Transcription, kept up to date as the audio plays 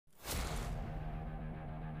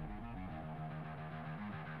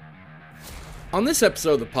On this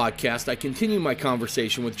episode of the podcast, I continue my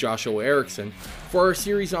conversation with Joshua Erickson for our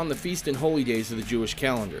series on the feast and holy days of the Jewish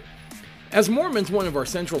calendar. As Mormons, one of our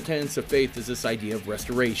central tenets of faith is this idea of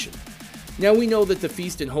restoration. Now we know that the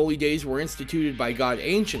feast and holy days were instituted by God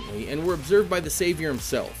anciently and were observed by the Savior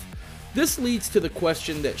himself. This leads to the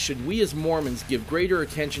question that should we as Mormons give greater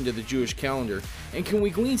attention to the Jewish calendar, and can we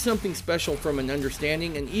glean something special from an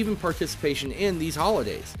understanding and even participation in these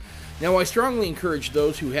holidays? Now, I strongly encourage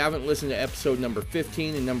those who haven't listened to episode number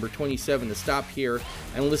 15 and number 27 to stop here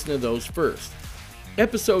and listen to those first.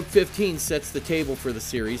 Episode 15 sets the table for the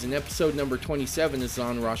series, and episode number 27 is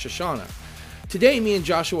on Rosh Hashanah. Today, me and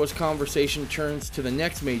Joshua's conversation turns to the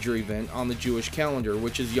next major event on the Jewish calendar,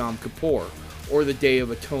 which is Yom Kippur, or the Day of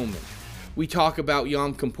Atonement. We talk about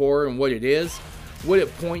Yom Kippur and what it is, what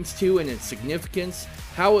it points to and its significance,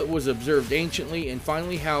 how it was observed anciently, and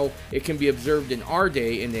finally how it can be observed in our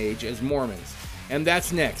day and age as Mormons. And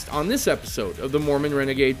that's next on this episode of the Mormon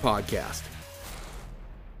Renegade Podcast.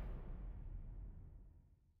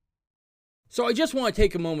 So I just want to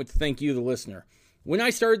take a moment to thank you, the listener. When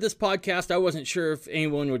I started this podcast, I wasn't sure if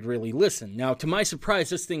anyone would really listen. Now, to my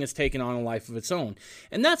surprise, this thing has taken on a life of its own.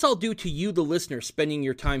 And that's all due to you, the listener, spending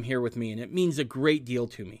your time here with me, and it means a great deal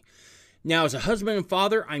to me. Now, as a husband and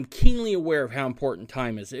father, I'm keenly aware of how important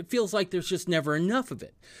time is. It feels like there's just never enough of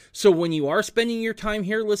it. So when you are spending your time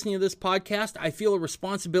here listening to this podcast, I feel a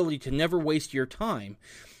responsibility to never waste your time.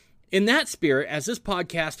 In that spirit, as this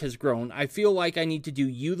podcast has grown, I feel like I need to do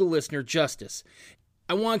you, the listener, justice.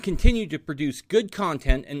 I want to continue to produce good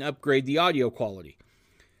content and upgrade the audio quality.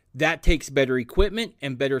 That takes better equipment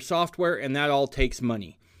and better software, and that all takes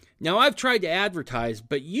money. Now, I've tried to advertise,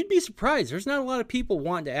 but you'd be surprised. There's not a lot of people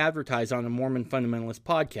wanting to advertise on a Mormon Fundamentalist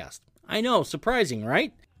podcast. I know, surprising,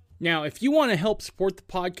 right? Now, if you want to help support the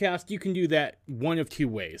podcast, you can do that one of two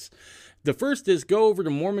ways. The first is go over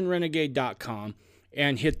to MormonRenegade.com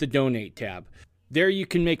and hit the Donate tab. There you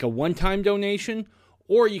can make a one-time donation,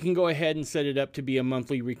 or you can go ahead and set it up to be a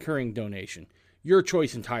monthly recurring donation. Your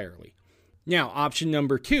choice entirely. Now, option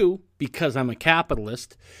number two, because I'm a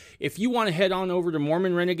capitalist, if you want to head on over to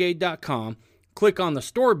MormonRenegade.com, click on the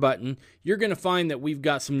store button, you're going to find that we've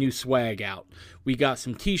got some new swag out. We got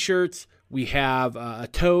some t-shirts, we have a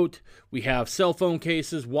tote, we have cell phone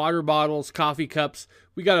cases, water bottles, coffee cups.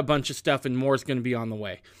 We got a bunch of stuff, and more is going to be on the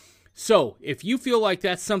way. So, if you feel like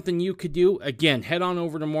that's something you could do, again, head on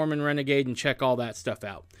over to Mormon Renegade and check all that stuff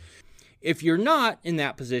out. If you're not in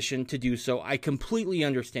that position to do so, I completely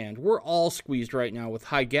understand. We're all squeezed right now with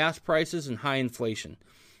high gas prices and high inflation.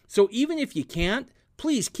 So even if you can't,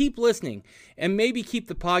 please keep listening and maybe keep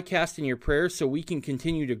the podcast in your prayers so we can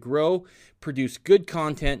continue to grow, produce good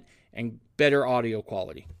content, and better audio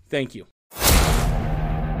quality. Thank you.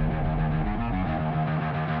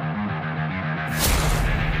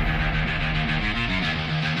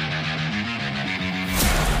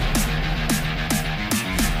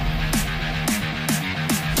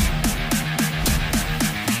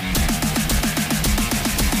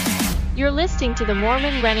 You're listening to the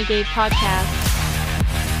Mormon Renegade Podcast.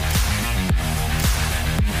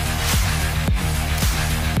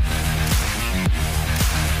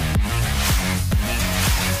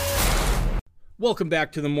 Welcome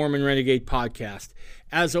back to the Mormon Renegade Podcast.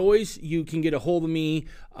 As always, you can get a hold of me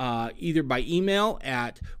either by email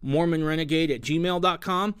at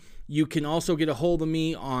mormonrenegade@gmail.com. You can also get a hold of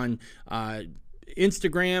me on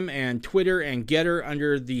Instagram and Twitter and Getter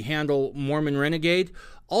under the handle Mormon Renegade.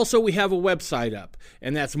 Also, we have a website up,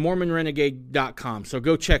 and that's mormonrenegade.com, so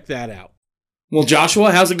go check that out. Well,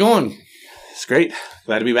 Joshua, how's it going? It's great.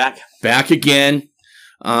 Glad to be back. Back again.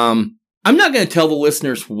 I'm not going to tell the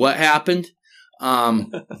listeners what happened,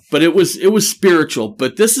 but it was spiritual.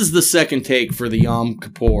 But this is the second take for the Yom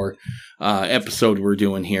Kippur episode we're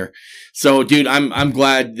doing here. So, dude, I'm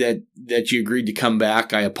glad that you agreed to come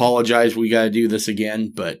back. I apologize. We got to do this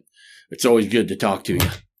again, but it's always good to talk to you.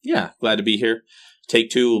 Yeah, glad to be here.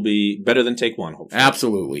 Take two will be better than take one,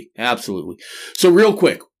 hopefully. Absolutely. So real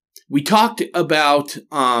quick, we talked about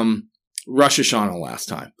Rosh Hashanah last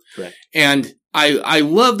time. Correct. And I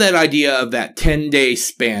love that idea of that 10-day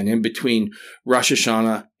span in between Rosh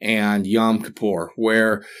Hashanah and Yom Kippur,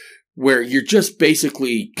 where you're just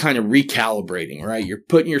basically kind of recalibrating, right? You're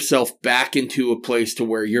putting yourself back into a place to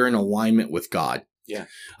where you're in alignment with God. Yeah.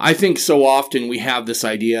 I think so often we have this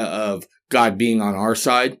idea of God being on our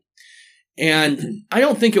side. And I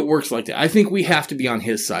don't think it works like that. I think we have to be on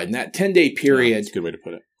his side. And that 10-day period, that's a good way to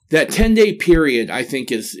put it. That 10-day period, I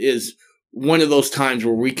think, is one of those times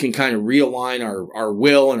where we can kind of realign our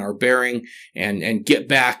will and our bearing and get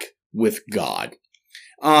back with God.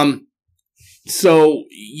 So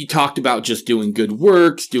you talked about just doing good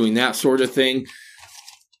works, doing that sort of thing.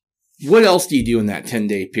 What else do you do in that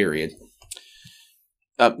 10-day period?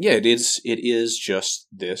 It is just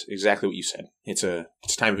this, exactly what you said. It's a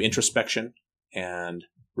time of introspection and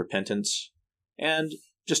repentance and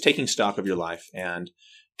just taking stock of your life and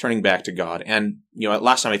turning back to God. And,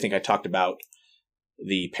 last time I think I talked about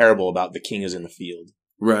the parable about the king is in the field.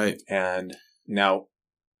 Right. And now,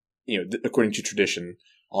 according to tradition,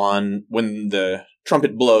 when the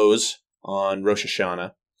trumpet blows on Rosh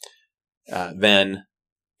Hashanah, then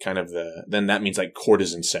that means like court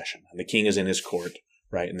is in session and the king is in his court,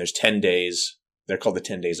 right? And there's 10 days. They're called the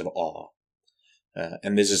 10 days of awe.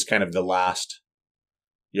 And this is kind of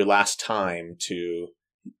your last time to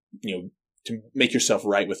make yourself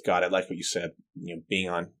right with God. I like what you said,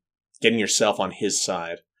 getting yourself on his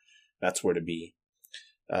side. That's where to be.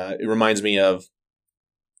 It reminds me of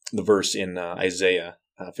the verse in Isaiah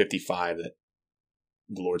 55 that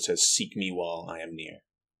the Lord says, "Seek me while I am near."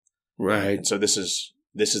 Right. And so this is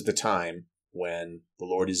the time when the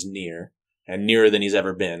Lord is near and nearer than he's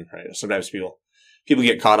ever been. Right. Sometimes people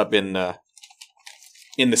get caught up in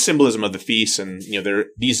the symbolism of the feasts, and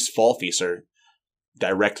these fall feasts are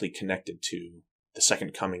directly connected to the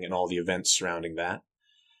second coming and all the events surrounding that.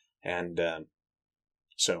 And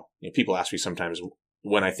so people ask me sometimes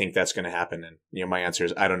when I think that's going to happen, and my answer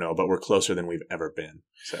is I don't know, but we're closer than we've ever been.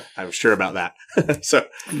 So I'm sure about that. So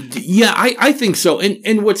yeah, I think so.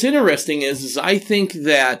 And what's interesting is I think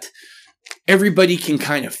that everybody can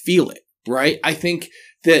kind of feel it, right? I think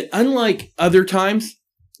that unlike other times,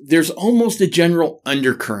 there's almost a general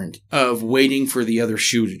undercurrent of waiting for the other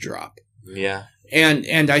shoe to drop. Yeah.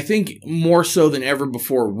 And I think more so than ever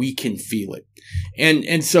before, we can feel it.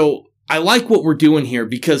 And so I like what we're doing here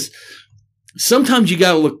because sometimes you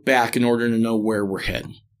got to look back in order to know where we're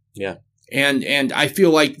heading. Yeah. And I feel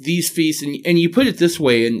like these feasts, and you put it this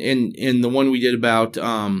way in the one we did about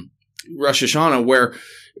Rosh Hashanah,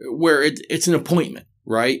 where it's an appointment,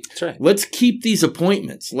 right? That's right. Let's keep these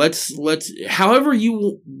appointments. Let's however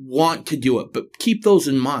you want to do it, but keep those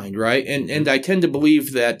in mind, right? And I tend to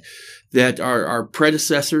believe that our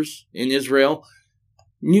predecessors in Israel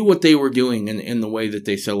knew what they were doing in the way that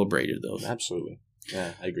they celebrated those. Absolutely.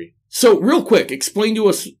 Yeah, I agree. So real quick, explain to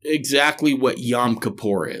us exactly what Yom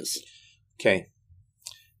Kippur is. Okay.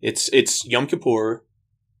 It's Yom Kippur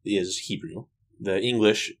is Hebrew. The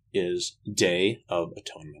English is Day of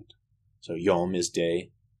Atonement. So Yom is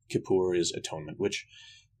day, Kippur is atonement, which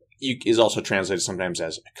is also translated sometimes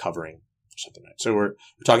as a covering or something. So we're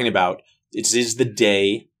talking about it is the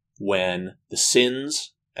day when the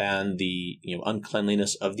sins and the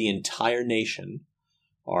uncleanliness of the entire nation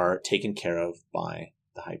are taken care of by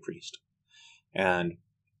the high priest. And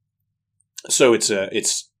so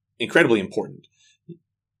it's incredibly important.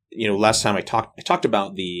 Last time I talked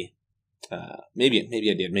about the maybe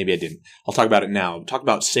I did, maybe I didn't. I'll talk about it now. Talk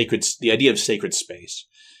about the idea of sacred space,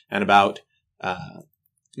 and about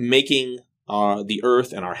making the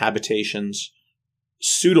earth and our habitations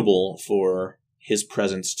suitable for his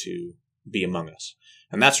presence to be among us.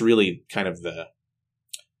 And that's really kind of the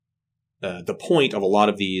point of a lot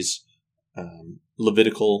of these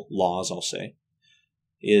Levitical laws, I'll say,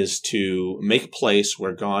 is to make a place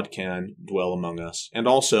where God can dwell among us, and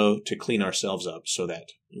also to clean ourselves up so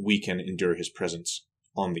that we can endure his presence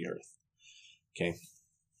on the earth. Okay.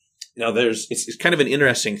 Now it's kind of an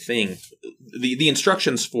interesting thing. The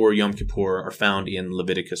instructions for Yom Kippur are found in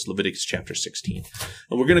Leviticus chapter 16.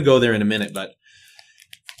 And we're going to go there in a minute, but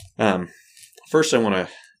first I want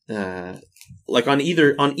to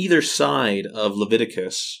on either side of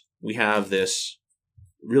Leviticus, we have this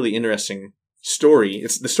really interesting story.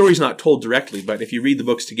 The story's not told directly, but if you read the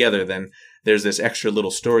books together, then there's this extra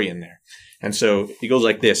little story in there. And so it goes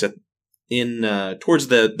like this. Towards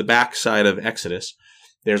the back side of Exodus,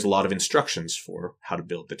 there's a lot of instructions for how to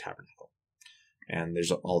build the tabernacle. And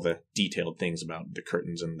there's all the detailed things about the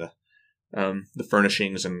curtains and the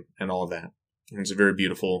furnishings and all of that. And it's a very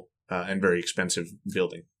beautiful and very expensive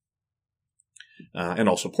building. And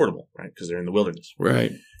also portable, right? Because they're in the wilderness.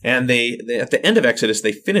 Right. And they at the end of Exodus,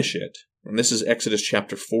 they finish it. And this is Exodus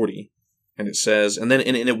chapter 40. And it says, and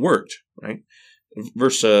it worked, right?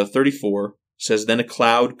 Verse 34 says, "Then a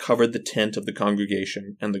cloud covered the tent of the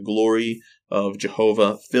congregation, and the glory of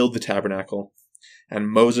Jehovah filled the tabernacle. And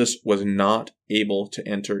Moses was not able to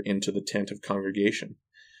enter into the tent of congregation,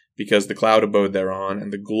 because the cloud abode thereon,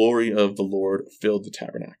 and the glory of the Lord filled the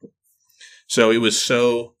tabernacle." So it was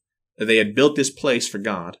they had built this place for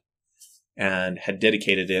God and had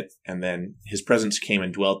dedicated it, and then his presence came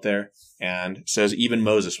and dwelt there, and it says even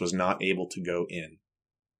Moses was not able to go in.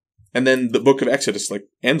 And then the book of Exodus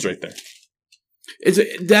ends right there.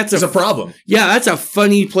 That's a problem. Yeah, that's a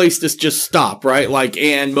funny place to just stop, right? Like,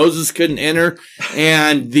 and Moses couldn't enter,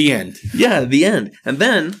 and the end. Yeah, the end. And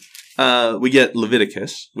then we get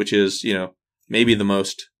Leviticus, which is, maybe the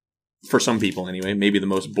most, for some people anyway, maybe the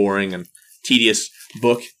most boring and tedious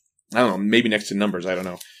book. I don't know, maybe next to Numbers, I don't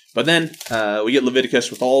know. But then we get Leviticus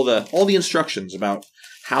with all the instructions about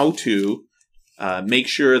how to make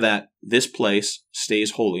sure that this place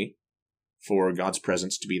stays holy for God's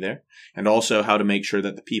presence to be there, and also how to make sure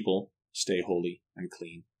that the people stay holy and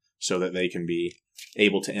clean so that they can be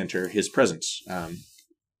able to enter his presence.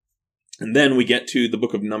 And then we get to the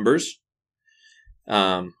book of Numbers,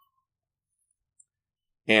 and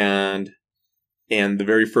the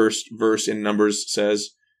very first verse in Numbers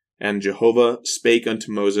says, "And Jehovah spake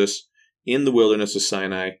unto Moses in the wilderness of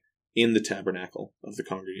Sinai, in the tabernacle of the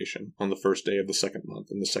congregation, on the first day of the second month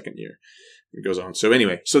in the second year." It goes on. So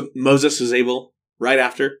anyway, so Moses is able, right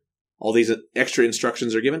after all these extra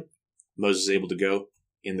instructions are given, Moses is able to go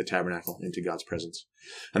in the tabernacle into God's presence.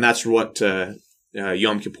 And that's what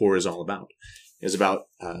Yom Kippur is all about. Is about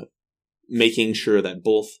making sure that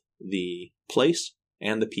both the place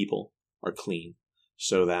and the people are clean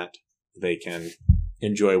so that they can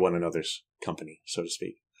enjoy one another's company, so to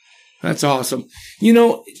speak. That's awesome.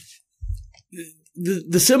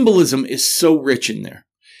 The symbolism is so rich in there.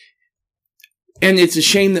 And it's a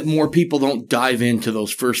shame that more people don't dive into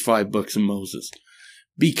those first 5 books of Moses.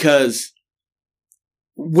 Because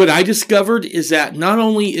what I discovered is that not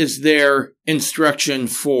only is there instruction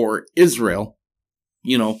for Israel,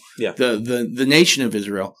 the nation of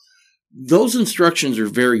Israel, those instructions are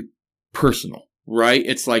very personal, right?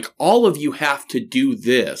 It's like, all of you have to do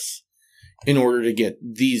this in order to get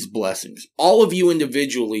these blessings. All of you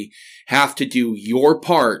individually have to do your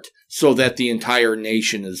part so that the entire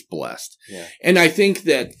nation is blessed. Yeah. And I think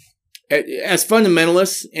that as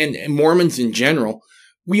fundamentalists and Mormons in general,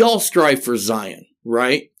 we all strive for Zion,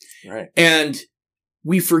 right? Right. And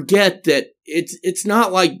we forget that it's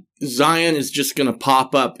not like Zion is just going to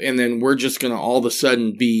pop up and then we're just going to all of a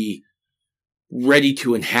sudden be ready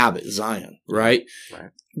to inhabit Zion, right?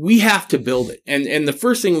 Right. We have to build it. And the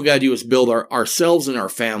first thing we got to do is build ourselves and our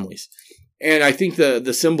families. And I think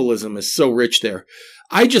the symbolism is so rich there.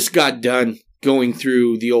 I just got done going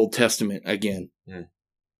through the Old Testament again. Mm.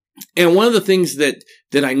 And one of the things that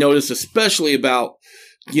I noticed, especially about,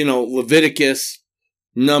 Leviticus,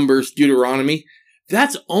 Numbers, Deuteronomy,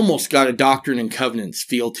 that's almost got a Doctrine and Covenants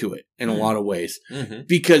feel to it in a lot of ways. Mm-hmm.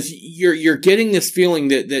 Because you're getting this feeling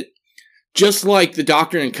that just like the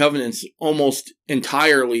Doctrine and Covenants almost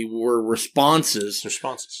entirely were responses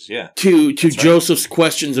yeah. to Joseph's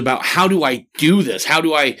questions about, how do I do this? How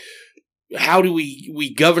do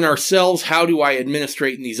we govern ourselves? How do I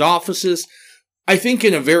administrate in these offices? I think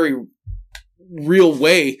in a very real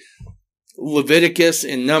way, Leviticus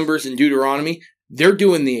and Numbers and Deuteronomy, they're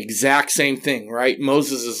doing the exact same thing, right?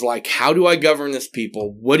 Moses is like, how do I govern this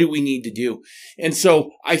people? What do we need to do? And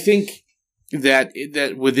so I think that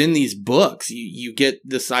within these books, you get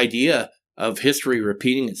this idea of history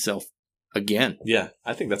repeating itself again. Yeah,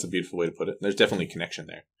 I think that's a beautiful way to put it. There's definitely a connection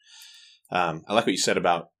there. I like what you said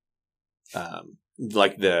about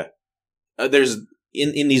there's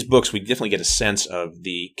in these books, we definitely get a sense of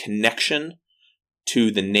the connection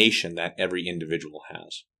to the nation that every individual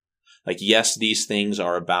has. Like, yes, these things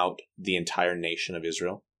are about the entire nation of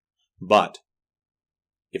Israel, but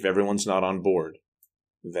if everyone's not on board,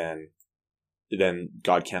 then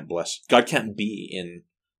God can't bless. God can't be in,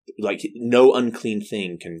 like, no unclean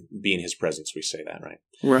thing can be in his presence. We say that, right?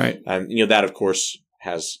 Right. That of course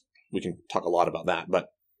we can talk a lot about that, but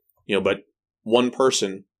one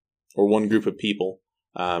person or one group of people,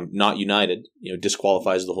 not united,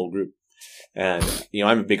 disqualifies the whole group. And,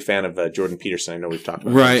 I'm a big fan of Jordan Peterson. I know we've talked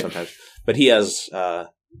about him sometimes, but he has a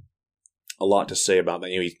lot to say about that.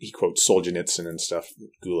 He quotes Solzhenitsyn and stuff,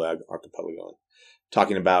 Gulag Archipelago,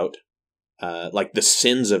 talking about the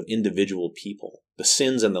sins of individual people, the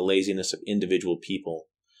sins and the laziness of individual people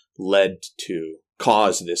led to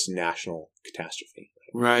cause this national catastrophe.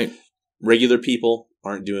 Right. Regular people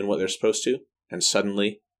aren't doing what they're supposed to, and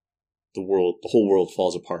suddenly the whole world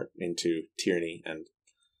falls apart into tyranny and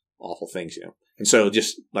awful things, And so,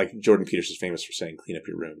 just like Jordan Peterson's famous for saying, clean up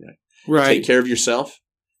your room, right? Right. Take care of yourself,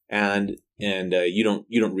 and you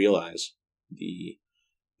don't realize the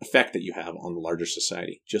effect that you have on the larger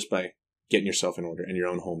society just by getting yourself in order and your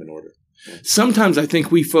own home in order. Yeah. Sometimes I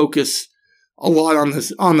think we focus a lot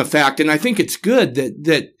on the fact, and I think it's good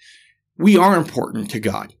that we are important to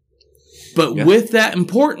God. But with that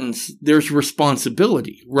importance, there's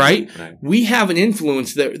responsibility, right? Right. We have an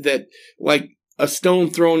influence that like a stone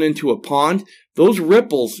thrown into a pond, those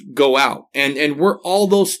ripples go out, and we're all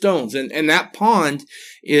those stones, and that pond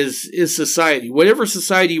is society. Whatever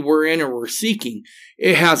society we're in or we're seeking,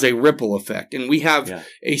 it has a ripple effect, and we have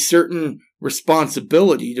a certain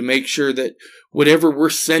responsibility to make sure that whatever we're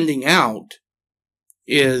sending out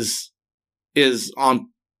is on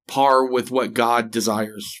par with what God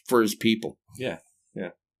desires for his people. Yeah.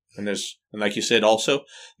 And like you said, also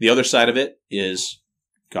the other side of it is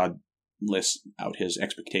God lists out his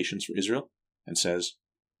expectations for Israel and says,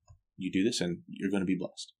 you do this and you're going to be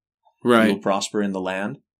blessed. Right. You will prosper in the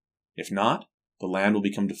land. If not, the land will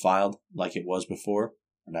become defiled like it was before,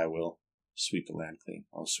 and I will sweep the land clean.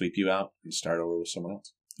 I'll sweep you out and start over with someone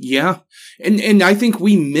else. Yeah. And I think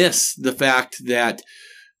we miss the fact that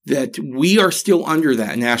we are still under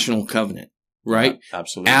that national covenant, right? Yeah,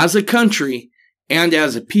 absolutely. As a country and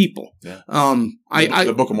as a people. Yeah.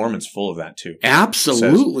 The Book of Mormon's full of that too.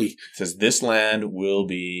 Absolutely. It says this land will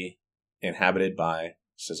be inhabited by, it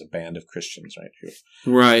says, a band of Christians,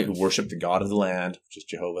 right? Who worship the God of the land, which is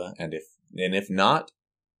Jehovah, and if not,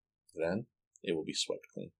 then it will be swept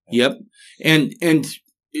clean. Yep. And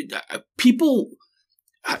people,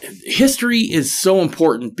 history is so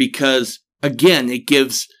important because, again, it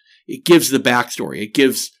gives the backstory. It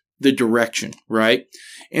gives the direction, right?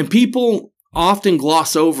 And people often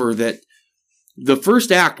gloss over that the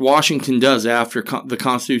first act Washington does after the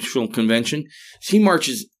Constitutional Convention is he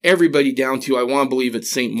marches everybody down to, I want to believe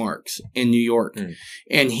it's St. Mark's in New York.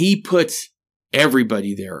 And he puts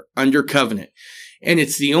everybody there under covenant. And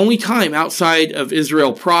it's the only time outside of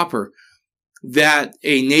Israel proper that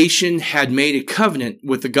a nation had made a covenant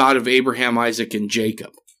with the God of Abraham, Isaac, and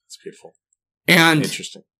Jacob. That's beautiful. And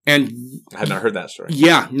interesting. And I had not heard that story.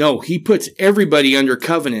 Yeah, no, he puts everybody under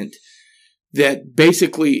covenant that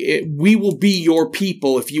basically we will be your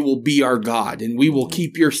people if you will be our God, and we will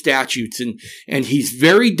keep your statutes. And he's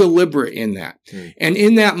very deliberate in that. And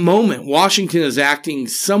in that moment, Washington is acting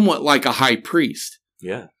somewhat like a high priest.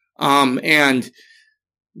 Yeah. And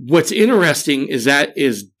what's interesting is that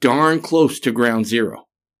is darn close to ground zero.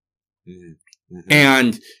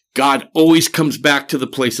 And God always comes back to the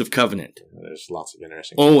place of covenant. There's lots of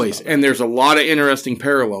interesting. Always. And there's a lot of interesting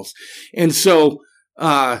parallels. And so,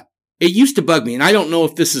 it used to bug me, and I don't know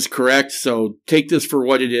if this is correct, so take this for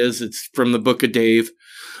what it is. It's from the Book of Dave.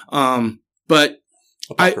 But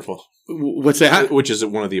apocryphal. What's that? Which is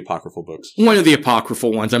one of the apocryphal books. One of the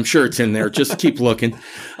apocryphal ones. I'm sure it's in there. Just keep looking.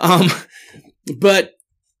 But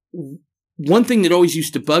one thing that always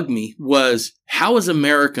used to bug me was, how is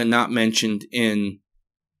America not mentioned in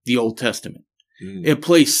the Old Testament? It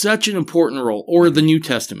plays such an important role, or the New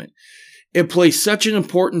Testament. It plays such an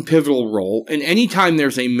important pivotal role. And anytime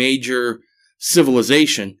there's a major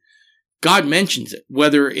civilization, God mentions it,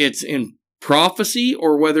 whether it's in prophecy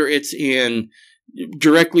or whether it's in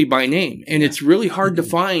directly by name. And it's really hard to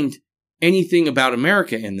find anything about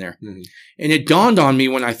America in there. And it dawned on me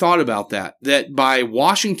when I thought about that by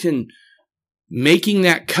Washington making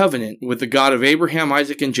that covenant with the God of Abraham,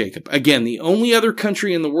 Isaac, and Jacob, again, the only other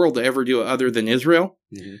country in the world to ever do it other than Israel,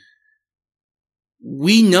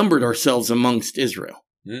 we numbered ourselves amongst Israel.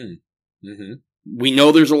 We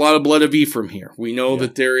know there's a lot of blood of Ephraim here. We know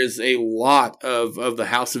that there is a lot of the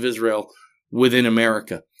house of Israel within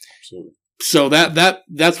America. Absolutely. So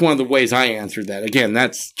that's one of the ways I answered that. Again,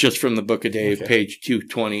 that's just from the Book of Dave, page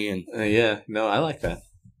 220. And I like that.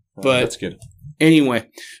 But that's good. Anyway,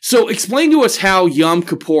 so explain to us how Yom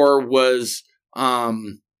Kippur was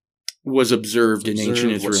observed in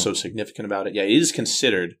ancient Israel. What's so significant about it? Yeah, it is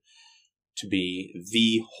considered to be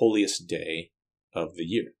the holiest day of the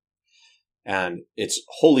year. And it's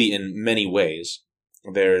holy in many ways.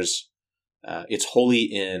 It's holy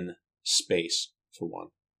in space, for one.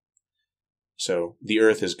 So the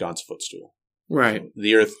earth is God's footstool. Right. So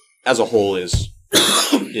the earth as a whole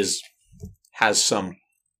has some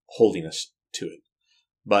holiness to it.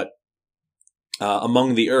 But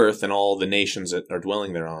among the earth and all the nations that are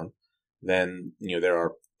dwelling thereon, then there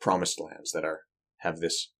are promised lands that have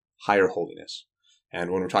this higher holiness.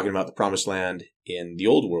 And when we're talking about the promised land in the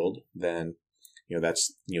old world, then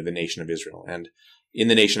that's the nation of Israel. And in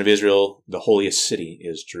the nation of Israel, the holiest city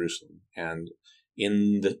is Jerusalem. And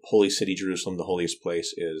in the holy city Jerusalem, the holiest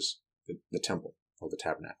place is the temple or the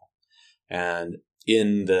tabernacle. And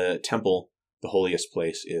in the temple, the holiest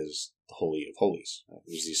place is the Holy of Holies.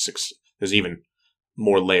 There's even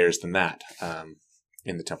more layers than that.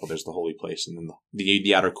 In the temple, there's the holy place, and then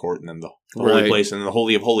the outer court, and then the holy place, and then the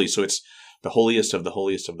Holy of Holies. So it's the holiest of the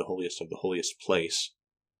holiest of the holiest of the holiest place.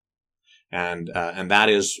 And that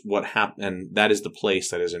is what happened, and that is the place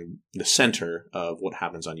that is in the center of what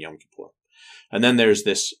happens on Yom Kippur. And then there's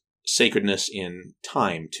this sacredness in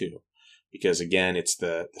time too. because again, it's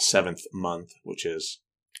the seventh month, which is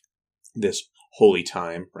this holy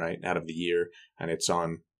time, right, out of the year, and it's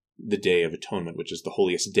on the Day of Atonement, which is the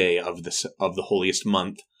holiest day of the holiest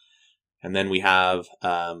month. And then we have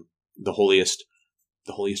the holiest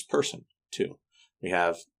person too. We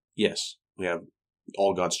have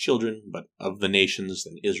all God's children, but of the nations,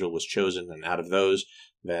 then Israel was chosen, and out of those,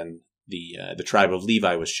 then the tribe of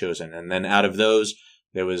Levi was chosen, and then out of those,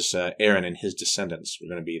 there was Aaron and his descendants were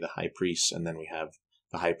going to be the high priests, and then we have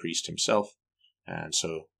the high priest himself, and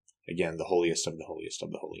so again, the holiest of the holiest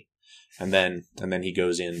of the holy, and then he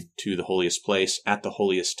goes into the holiest place at the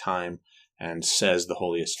holiest time and says the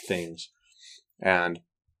holiest things, and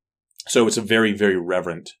so it's a very, very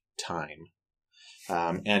reverent time.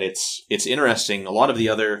 And it's interesting. A lot of the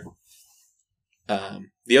other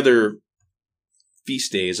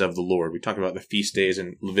feast days of the Lord. We talk about the feast days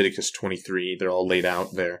in Leviticus 23. They're all laid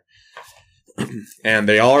out there, and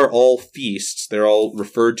they are all feasts. They're all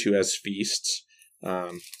referred to as feasts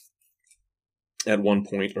at one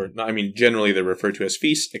point, generally they're referred to as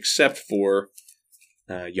feasts, except for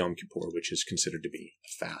Yom Kippur, which is considered to be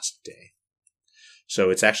a fast day. So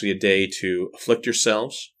it's actually a day to afflict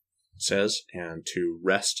yourselves, it says, and to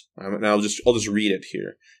rest. And I'll just read it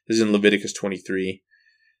here. This is in Leviticus 23,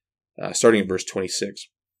 starting at verse 26.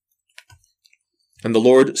 And the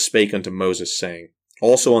Lord spake unto Moses, saying,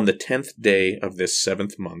 Also on the 10th day of this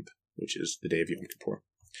 7th month, which is the day of Yom Kippur,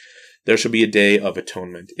 there shall be a day of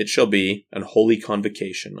atonement. It shall be an holy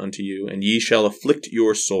convocation unto you, and ye shall afflict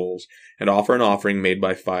your souls, and offer an offering made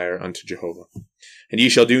by fire unto Jehovah. And ye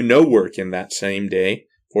shall do no work in that same day,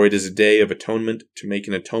 for it is a day of atonement, to make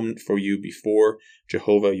an atonement for you before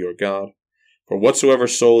Jehovah your God. For whatsoever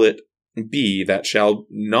soul it be that shall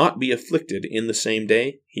not be afflicted in the same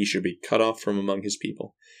day, he shall be cut off from among his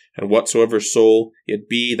people. And whatsoever soul it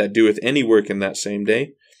be that doeth any work in that same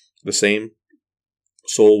day, the same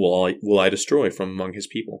soul will I destroy from among his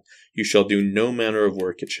people. You shall do no manner of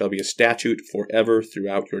work. It shall be a statute forever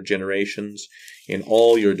throughout your generations, in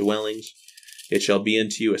all your dwellings. It shall be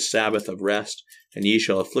unto you a Sabbath of rest, and ye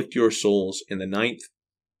shall afflict your souls on the 9th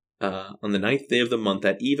day of the month,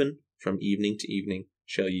 at even, from evening to evening,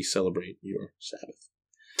 shall ye celebrate your Sabbath.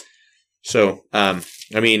 So,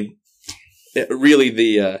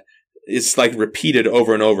 it's like repeated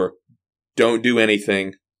over and over. Don't do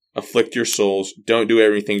anything. Afflict your souls. Don't do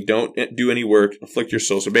everything. Don't do any work. Afflict your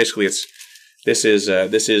souls. So basically, this is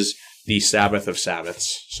the Sabbath of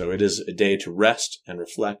Sabbaths. So it is a day to rest and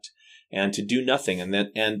reflect and to do nothing. And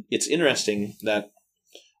it's interesting that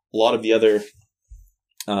a lot of the other,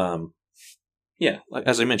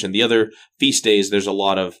 as I mentioned, the other feast days, there's a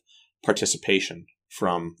lot of participation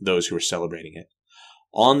from those who are celebrating it.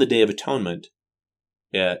 On the Day of Atonement,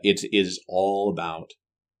 it is all about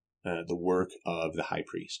the work of the high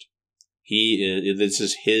priest. This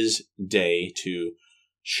is his day to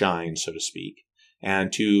shine, so to speak,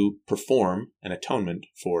 and to perform an atonement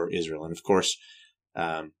for Israel. And of course,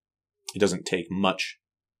 it doesn't take much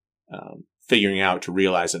figuring out to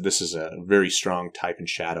realize that this is a very strong type and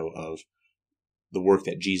shadow of the work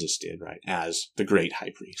that Jesus did, right, as the great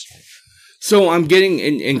high priest. Right? So I'm getting,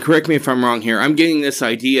 and correct me if I'm wrong here, I'm getting this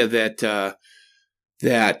idea that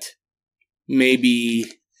maybe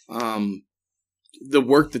the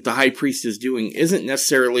work that the high priest is doing isn't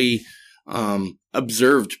necessarily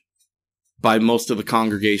observed by most of the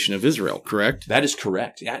congregation of Israel, correct? That is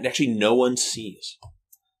correct. Actually, no one sees.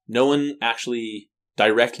 No one actually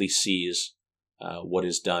directly sees what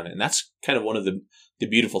is done. And that's kind of one of the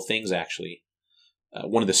beautiful things, actually.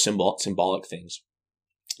 One of the symbolic things.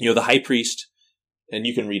 The high priest, and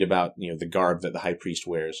you can read about, the garb that the high priest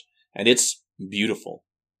wears, and it's beautiful.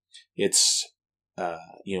 It's,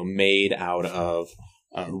 made out of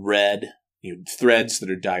red, threads that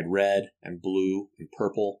are dyed red and blue and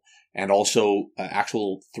purple, and also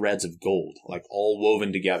actual threads of gold, like all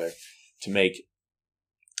woven together to make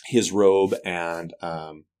his robe and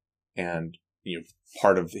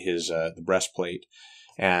part of his the breastplate.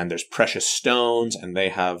 And there's precious stones, and they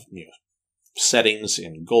have settings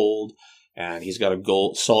in gold, and he's got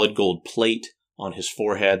a solid gold plate on his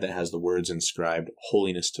forehead that has the words inscribed,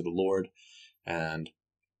 "Holiness to the Lord," and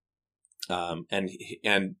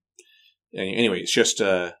anyway, it's just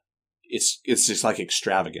it's just like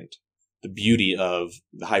extravagant. The beauty of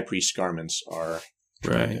the high priest's garments are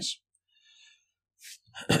tremendous,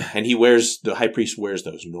 and the high priest wears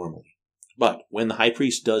those normally. But when the high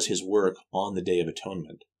priest does his work on the Day of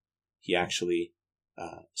Atonement, he actually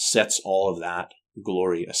sets all of that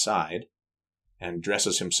glory aside and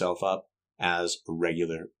dresses himself up as a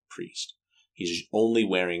regular priest. He's only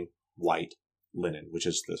wearing white linen, which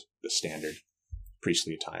is the standard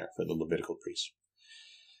priestly attire for the Levitical priests.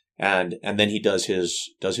 And then he does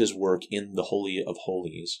his work in the Holy of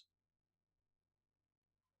Holies,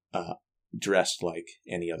 dressed like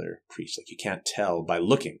any other priest. Like, you can't tell by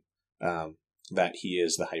looking that he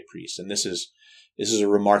is the high priest. And this is a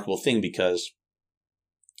remarkable thing, because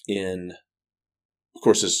of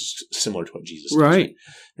course, this is similar to what Jesus does, right?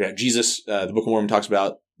 Yeah, Jesus, the Book of Mormon talks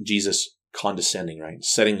about Jesus condescending, right?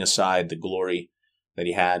 Setting aside the glory that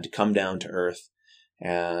he had to come down to earth.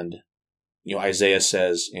 And, Isaiah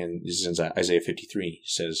says, this is in Isaiah 53,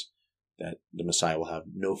 says that the Messiah will have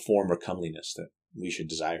no form or comeliness that we should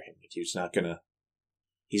desire him. He's not going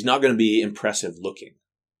to be impressive looking.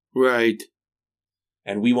 Right.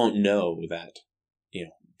 And we won't know that,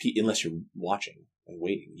 unless you're watching and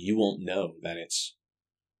waiting, you won't know that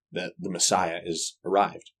that the Messiah is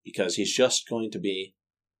arrived, because he's just going to be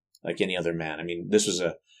like any other man. I mean, this was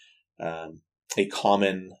a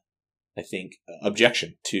common, I think,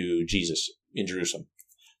 objection to Jesus in Jerusalem.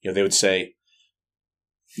 They would say,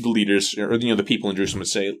 the leaders, or the people in Jerusalem would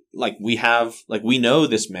say, we know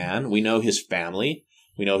this man, we know his family,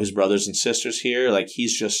 we know his brothers and sisters here. Like,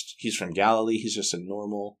 he's from Galilee, he's just a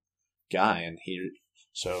normal guy, and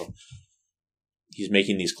he's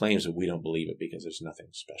making these claims, but we don't believe it because there's nothing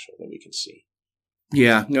special that we can see.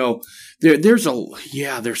 Yeah, no, there's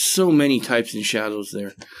so many types and shadows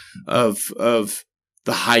there of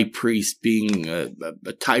the high priest being a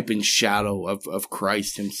type and shadow of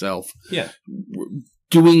Christ himself. Yeah.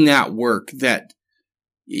 Doing that work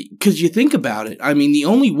because you think about it, I mean, the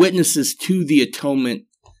only witnesses to the atonement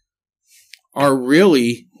are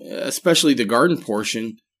really, especially the garden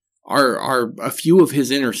portion, are a few of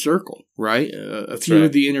his inner circle, right? A few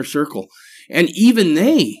of the inner circle. And even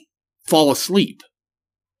they fall asleep.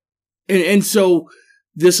 And so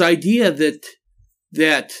this idea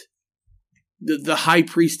that the high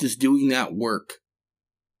priest is doing that work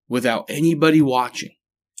without anybody watching,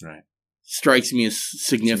 right, strikes me as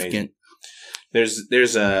significant. There's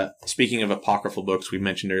speaking of apocryphal books we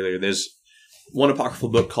mentioned earlier, there's one apocryphal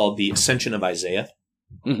book called The Ascension of Isaiah.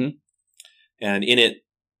 Mm-hmm. And in it,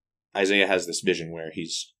 Isaiah has this vision where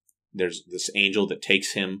there's this angel that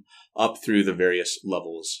takes him up through the various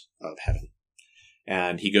levels of heaven.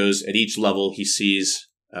 And he goes at each level, he sees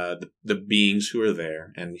the beings who are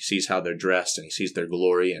there, and he sees how they're dressed, and he sees their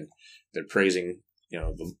glory, and they're praising,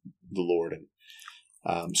 the Lord,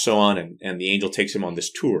 and so on. And the angel takes him on this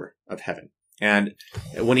tour of heaven. And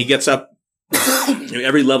when he gets up,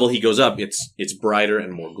 every level he goes up, it's brighter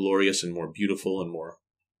and more glorious and more beautiful and more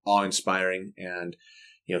awe-inspiring. And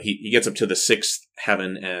he gets up to the sixth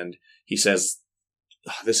heaven, and he says,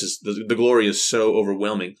 "This is the glory is so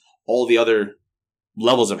overwhelming. All the other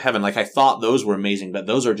levels of heaven, like, I thought those were amazing, but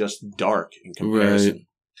those are just dark in comparison." Right.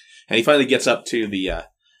 And he finally gets up to the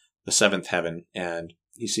seventh heaven, and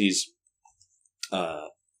he sees the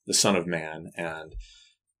Son of Man,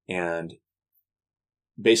 and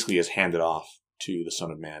basically is handed off to the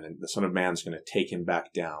Son of Man, and the Son of Man's going to take him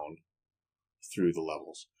back down through the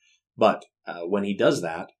levels. But when he does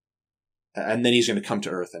that, and then he's going to come to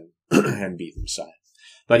earth and be the Messiah.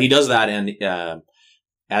 But he does that, and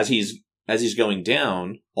as he's going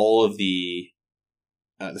down, all of the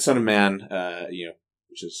Son of Man,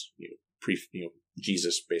 which is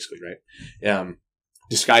Jesus, basically, right,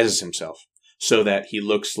 disguises himself so that he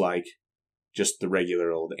looks like just the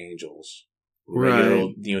regular old angels, regular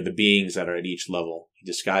old, the beings that are at each level. He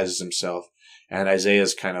disguises himself, and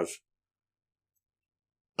Isaiah's kind of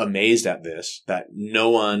amazed at this, that no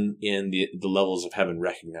one in the levels of heaven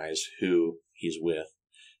recognize who he's with,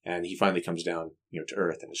 and he finally comes down, to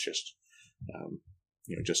earth, and it's just,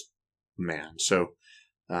 just man. So,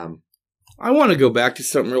 I want to go back to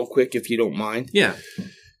something real quick, if you don't mind. Yeah.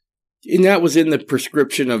 And that was in the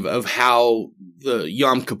prescription of how the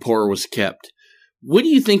Yom Kippur was kept. What do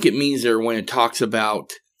you think it means there when it talks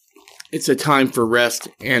about it's a time for rest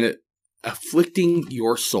and afflicting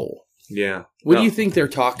your soul? Yeah. What do you think they're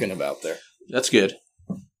talking about there? That's good.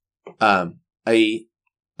 I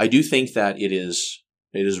do think that it is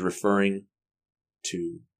referring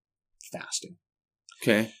to fasting.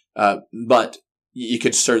 Okay. But you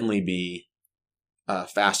could certainly be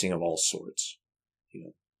fasting of all sorts.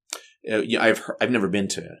 I've never been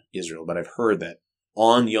to Israel, but I've heard that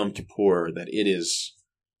on Yom Kippur that it is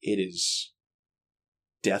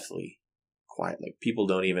deathly quiet. Like, people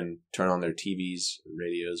don't even turn on their TVs or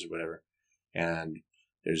radios or whatever. And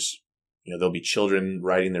there's, there'll be children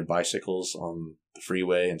riding their bicycles on the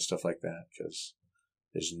freeway and stuff like that because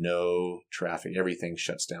there's no traffic. Everything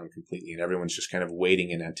shuts down completely, and everyone's just kind of waiting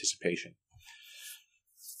in anticipation.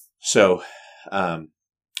 So,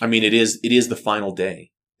 it is the final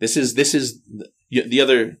day. This is the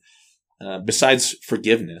other, besides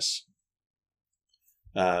forgiveness,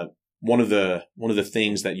 one of the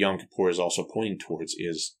things that Yom Kippur is also pointing towards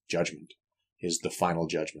is judgment, is the final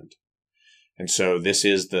judgment. And so this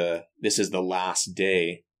is the last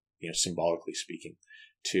day, symbolically speaking,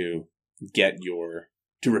 to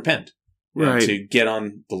repent, Right. to get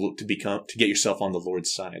yourself on the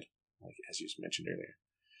Lord's side, like as you mentioned earlier.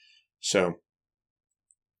 So,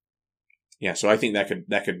 yeah, so I think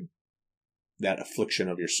that affliction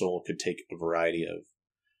of your soul could take a variety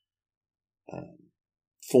of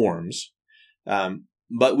forms.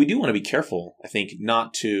 But we do want to be careful, I think,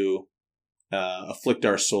 not to afflict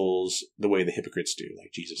our souls the way the hypocrites do,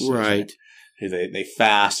 like Jesus says. Right. They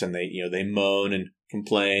fast and they moan and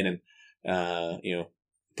complain and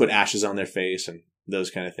put ashes on their face and those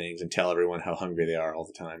kind of things and tell everyone how hungry they are all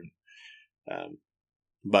the time.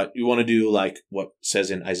 But you want to do like what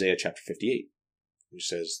says in Isaiah chapter 58, which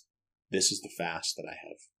says, "This is the fast that I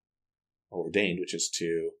have ordained," which is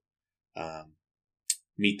to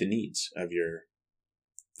meet the needs of your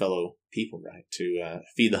fellow people, right? To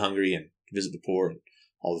feed the hungry and visit the poor and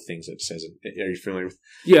all the things that it says. Are you familiar with?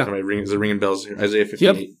 Yeah. Is it ringing bells here? Isaiah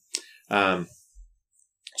 58. Yep.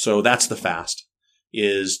 So that's the fast,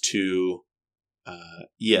 is to,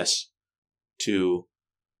 to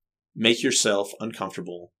make yourself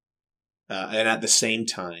uncomfortable, and at the same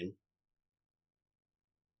time,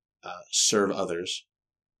 serve others,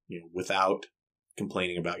 without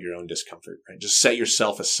complaining about your own discomfort, right? Just set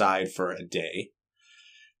yourself aside for a day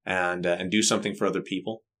and do something for other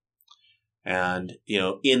people. And,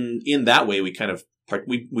 in that way, we kind of,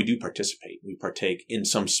 we do participate. We partake in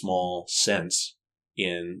some small sense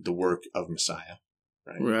in the work of Messiah,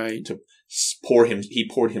 right? Right. He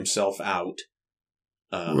poured himself out,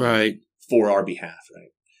 right, for our behalf,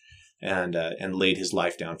 right? And laid his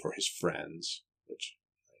life down for his friends, which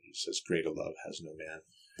he says, "Greater love has no man."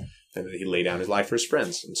 And he laid down his life for his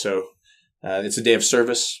friends. And so, it's a day of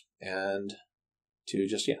service and to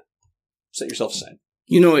just, set yourself aside.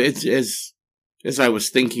 It's as I was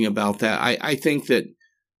thinking about that, I think that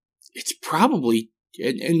it's probably,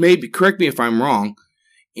 and maybe, correct me if I'm wrong,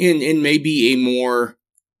 in maybe a more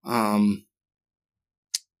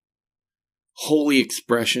holy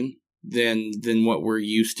expression than what we're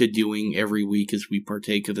used to doing every week as we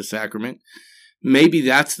partake of the sacrament. Maybe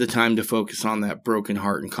that's the time to focus on that broken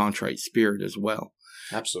heart and contrite spirit as well.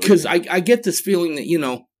 Absolutely. Because I get this feeling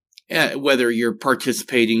that, whether you're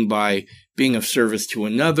participating by being of service to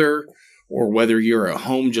another, or whether you're at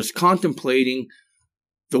home just contemplating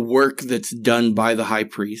the work that's done by the high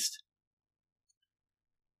priest,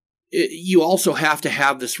 you also have to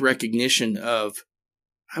have this recognition of,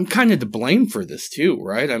 I'm kind of to blame for this too,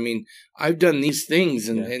 right? I mean, I've done these things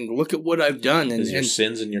and look at what I've done. And your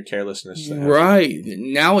sins and your carelessness. Right.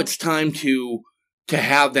 Now it's time to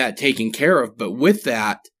have that taken care of. But with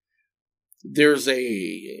that, there's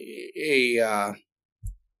a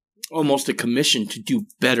almost a commission to do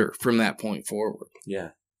better from that point forward.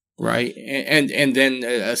 Yeah. Right. And then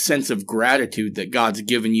a sense of gratitude that God's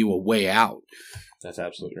given you a way out. That's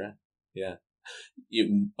absolutely right. Yeah.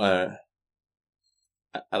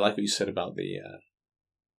 I like what you said about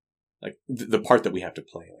the part that we have to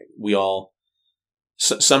play. Like we all,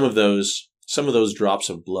 some of those drops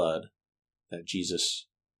of blood that Jesus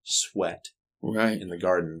sweat right in the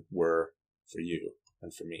garden were for you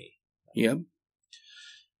and for me. Yep.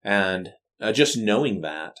 And just knowing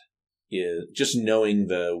that is just knowing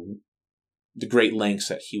the great lengths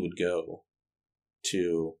that he would go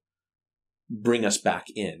to bring us back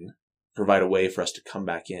in, provide a way for us to come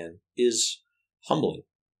back in, is humbling.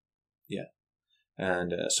 Yeah.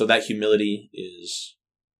 And so that humility is,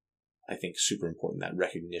 I think, super important, that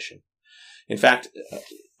recognition. In fact,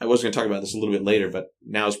 I was going to talk about this a little bit later, but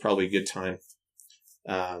now is probably a good time.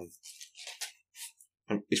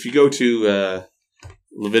 If you go to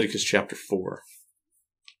Leviticus chapter 4,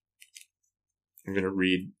 I'm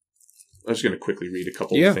just going to quickly read a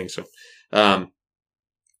couple of things. So,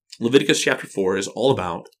 Leviticus chapter 4 is all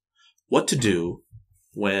about what to do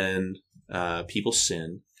when people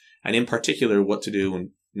sin, and in particular, what to do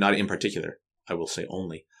when, not in particular, I will say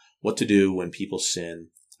only, what to do when people sin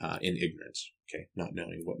in ignorance, okay, not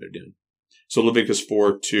knowing what they're doing. So Leviticus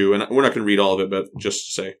 4:2, and we're not going to read all of it, but just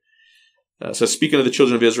to say, says, "Speaking of the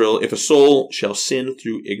children of Israel, if a soul shall sin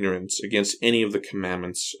through ignorance against any of the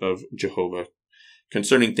commandments of Jehovah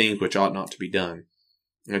concerning things which ought not to be done,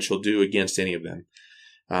 and shall do against any of them,"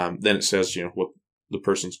 then it says, what the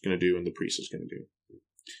person's going to do and the priest is going to do.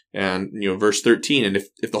 And, verse 13, "And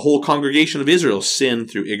if the whole congregation of Israel sin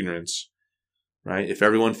through ignorance," right? If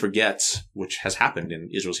everyone forgets, which has happened in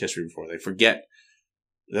Israel's history before, they forget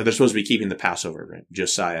they're supposed to be keeping the Passover. Right?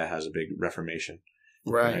 Josiah has a big reformation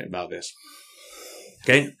right, about this.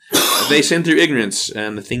 Okay, they sin through ignorance,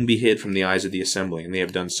 and the thing be hid from the eyes of the assembly, and they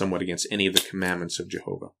have done somewhat against any of the commandments of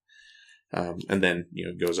Jehovah. And then,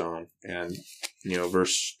 it goes on. And,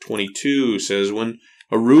 verse 22 says, when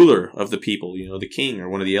a ruler of the people, the king or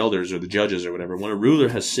one of the elders or the judges or whatever, when a ruler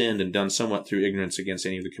has sinned and done somewhat through ignorance against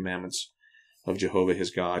any of the commandments of Jehovah his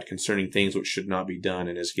God concerning things which should not be done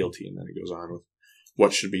and is guilty. And then it goes on with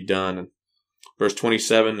what should be done. And verse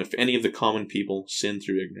 27, if any of the common people sin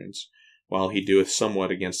through ignorance, while he doeth somewhat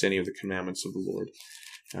against any of the commandments of the Lord.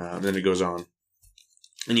 And then it goes on.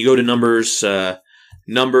 And you go to Numbers.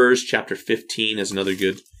 Numbers chapter 15 is another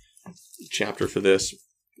good chapter for this.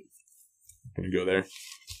 I'm going to go there.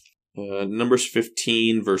 Numbers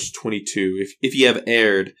 15, verse 22. If ye have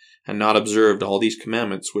erred and not observed all these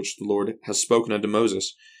commandments which the Lord has spoken unto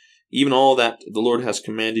Moses, even all that the Lord has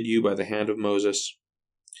commanded you by the hand of Moses,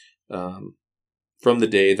 from the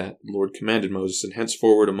day that the Lord commanded Moses, and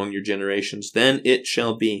henceforward among your generations, then it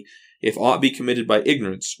shall be, if aught be committed by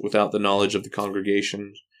ignorance without the knowledge of the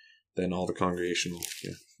congregation, then all the congregation will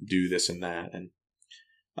do this and that.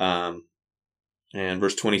 And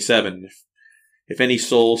verse 27, if any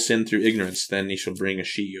soul sin through ignorance, then he shall bring a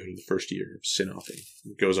she-goat of the first year of sin offering.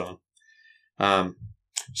 It goes on.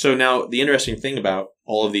 So now the interesting thing about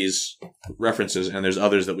all of these references, and there's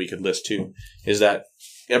others that we could list too, is that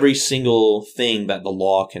every single thing that the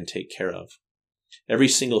law can take care of, every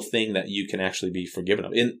single thing that you can actually be forgiven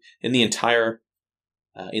of in the entire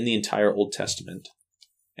Old Testament,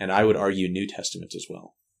 and I would argue New Testament as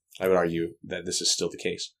well. I would argue that this is still the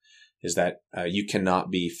case, is that you cannot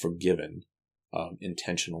be forgiven of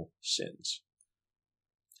intentional sins.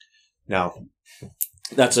 Now,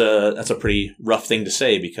 that's a pretty rough thing to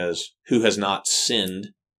say, because who has not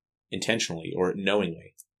sinned intentionally or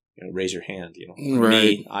knowingly? Raise your hand. Right.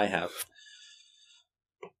 Me, I have.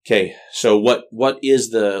 Okay, so what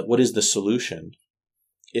is the solution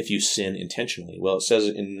if you sin intentionally? Well, it says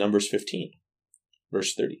in Numbers 15,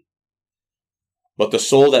 verse 30. But the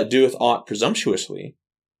soul that doeth aught presumptuously,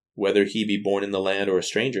 whether he be born in the land or a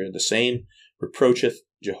stranger, the same reproacheth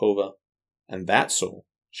Jehovah, and that soul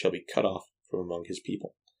shall be cut off from among his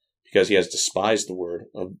people, because he has despised the word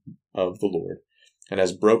of the Lord, and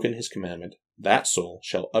has broken his commandment. That soul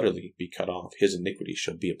shall utterly be cut off. His iniquity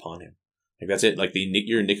shall be upon him. Like, that's it. Like,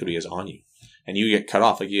 your iniquity is on you, and you get cut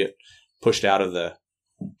off. Like, you get pushed out of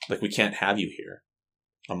we can't have you here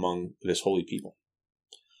among this holy people.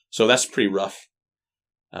 So that's a pretty rough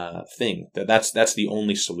thing. That's the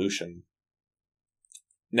only solution.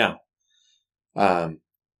 Now, there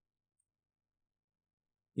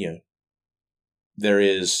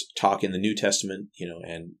is talk in the New Testament,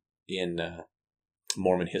 and in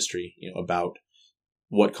Mormon history, about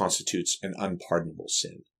what constitutes an unpardonable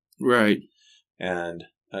sin. Right. And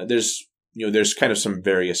there's kind of some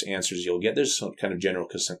various answers you'll get. There's some kind of general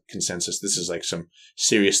consensus. This is like some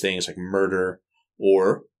serious things like murder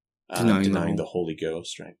or denying the Holy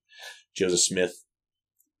Ghost, right? Joseph Smith,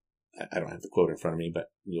 I don't have the quote in front of me, but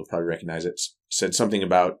you'll probably recognize it, said something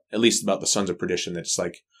about the sons of perdition, that's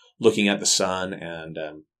like looking at the sun and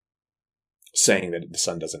saying that the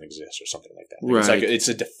sun doesn't exist or something like that. Right. It's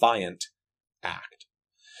a defiant act.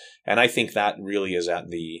 And I think that really is at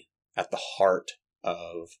the heart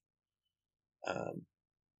of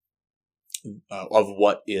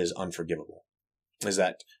what is unforgivable, is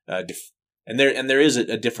that and there is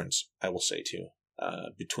a difference, I will say too,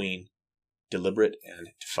 between deliberate and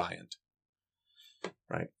defiant,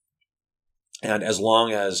 right? And as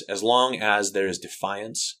long as there is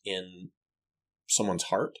defiance in someone's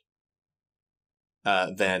heart,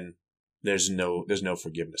 then there's no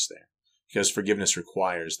forgiveness there, because forgiveness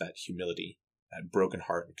requires that humility, that broken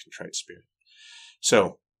heart and contrite spirit.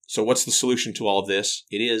 So what's the solution to all of this?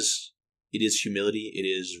 It is humility. It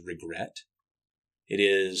is regret. It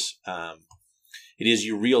is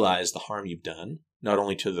you realize the harm you've done, not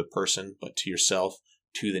only to the person, but to yourself,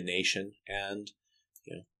 to the nation, and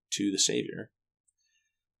to the Savior.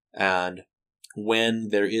 And when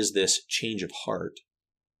there is this change of heart,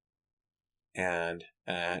 and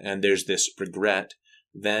there's this regret,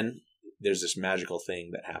 then there's this magical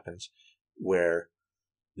thing that happens where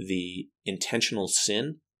the intentional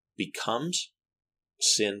sin becomes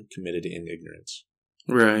sin committed in ignorance.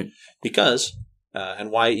 Right. Because,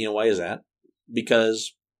 and why is that?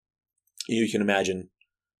 Because you can imagine,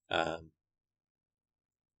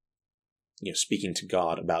 speaking to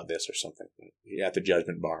God about this or something at the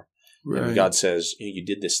judgment bar. Right. And God says, you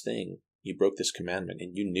did this thing, you broke this commandment,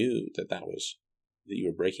 and you knew that you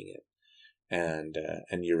were breaking it. And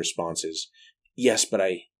your response is, yes, but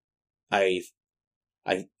I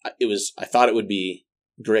I thought it would be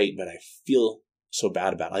great, but I feel so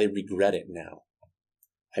bad about it. I regret it now.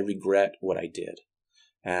 I regret what I did.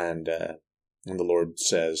 And the Lord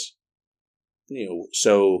says,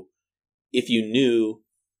 so if you knew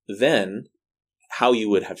then how you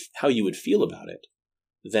would feel about it,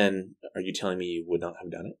 then are you telling me you would not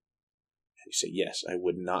have done it? And you say, yes, I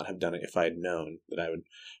would not have done it if I had known that I would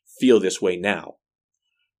feel this way now.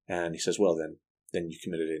 And he says, well, then you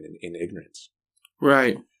committed it in ignorance.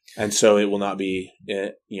 Right. And so it will not be,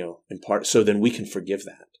 in part. So then we can forgive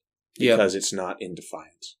that because it's not in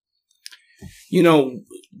defiance.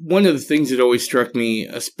 One of the things that always struck me,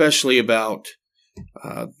 especially about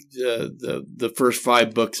the first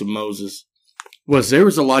 5 books of Moses, was there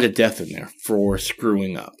was a lot of death in there for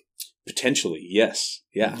screwing up. Potentially, yes,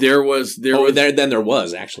 yeah. There was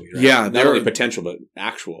actually. Right? Yeah, not only potential but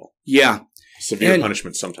actual. Yeah, severe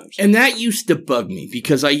punishment sometimes. And that used to bug me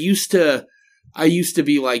because I used to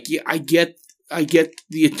be like, yeah, I get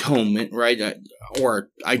the atonement, right? Or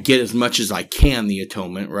I get as much as I can the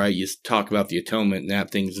atonement, right? You talk about the atonement, and that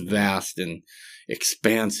thing's vast and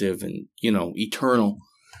expansive and eternal.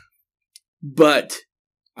 But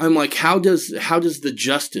I'm like, how does the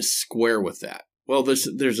justice square with that? Well,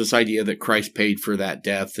 there's this idea that Christ paid for that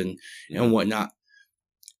death and whatnot.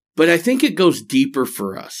 But I think it goes deeper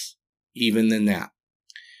for us even than that.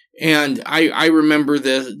 And I remember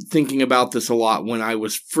thinking about this a lot when I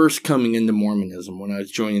was first coming into Mormonism, when I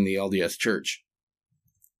was joining the LDS Church.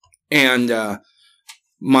 And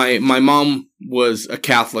my mom was a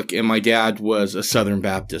Catholic and my dad was a Southern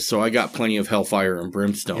Baptist, so I got plenty of hellfire and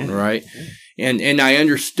brimstone, right? Yeah. And I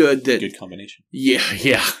understood that. Good combination.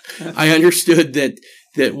 Yeah. I understood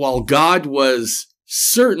that while God was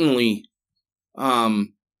certainly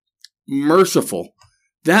merciful,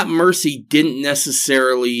 that mercy didn't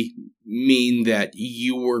necessarily mean that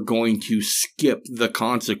you were going to skip the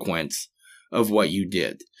consequence of what you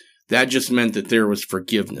did. That just meant that there was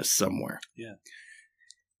forgiveness somewhere. Yeah.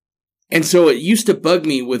 And so it used to bug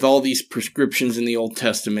me with all these prescriptions in the Old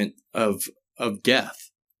Testament of death.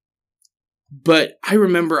 But I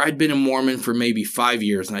remember I'd been a Mormon for maybe 5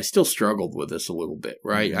 years, and I still struggled with this a little bit,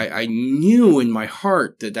 right? Mm-hmm. I knew in my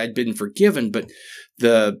heart that I'd been forgiven, but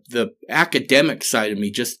the academic side of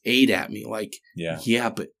me just ate at me like,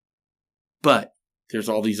 but there's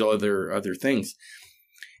all these other things.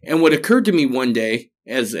 And what occurred to me one day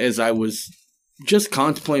as I was just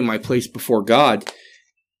contemplating my place before God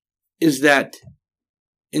is that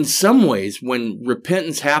in some ways when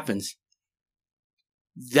repentance happens,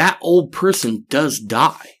 that old person does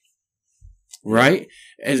die, right?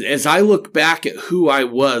 As I look back at who I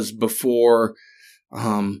was before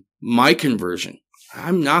my conversion,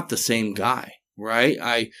 I'm not the same guy, right?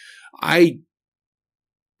 I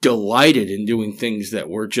delighted in doing things that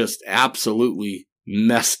were just absolutely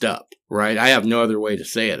messed up, right? I have no other way to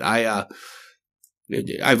say it.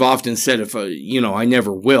 I've often said I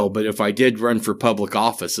never will, but if I did run for public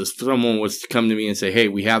office, if someone was to come to me and say, hey,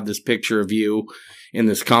 we have this picture of you in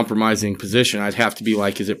this compromising position, I'd have to be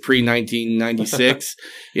like, is it pre-1996?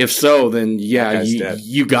 If so, then yeah,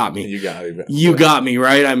 you got me. You got me,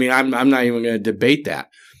 right? I mean, I'm not even going to debate that.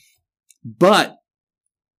 But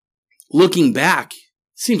looking back, it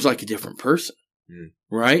seems like a different person,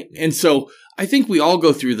 right? And so I think we all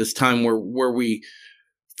go through this time where we,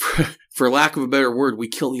 for lack of a better word, we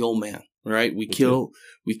kill the old man, right? We kill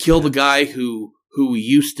the guy who we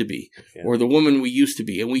used to be, or the woman we used to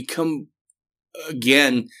be, and we come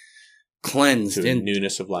again cleansed to and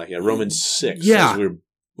newness of life. Yeah, Romans 6 says we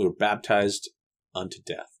were baptized unto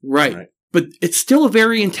death. Right. But it's still a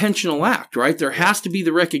very intentional act, right? There has to be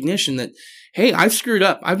the recognition that, hey, I've screwed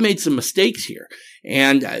up. I've made some mistakes here.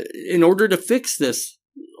 And in order to fix this,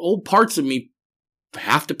 old parts of me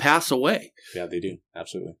have to pass away. Yeah, they do.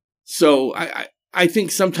 Absolutely. So I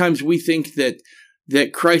think sometimes we think that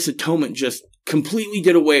Christ's atonement just completely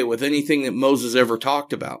did away with anything that Moses ever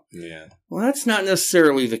talked about. Yeah. Well, that's not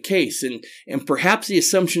necessarily the case. And perhaps the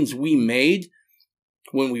assumptions we made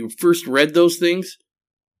when we first read those things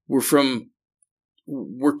were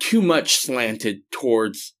too much slanted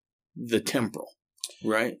towards the temporal,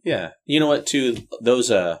 right? Yeah. You know what, too? Those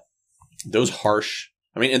harsh,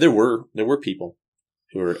 I mean, and there were people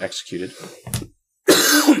who were executed.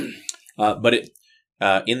 But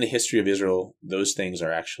in the history of Israel, those things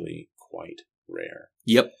are actually quite rare.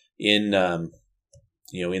 Yep. In the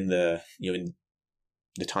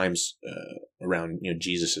times around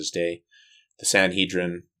Jesus's day, the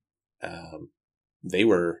Sanhedrin, they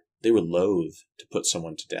were loath to put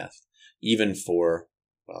someone to death, even for,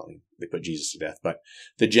 well, they put Jesus to death, but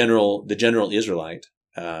the general Israelite,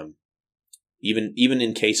 even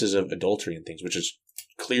in cases of adultery and things, which is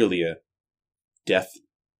clearly a death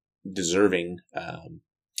deserving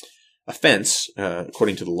offense,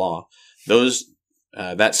 according to the law,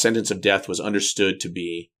 that sentence of death was understood to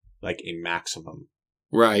be like a maximum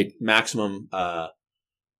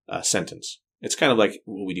sentence. It's kind of like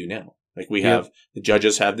what we do now. Like we have the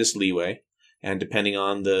judges have this leeway, and depending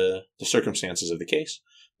on the circumstances of the case,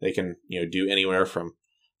 they can do anywhere from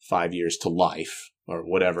 5 years to life or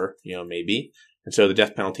whatever may be. And so the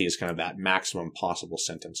death penalty is kind of that maximum possible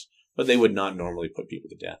sentence, but they would not normally put people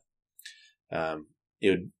to death. It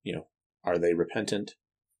would, are they repentant?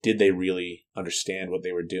 Did they really understand what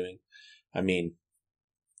they were doing? I mean,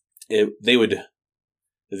 the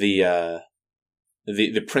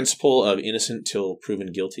principle of innocent till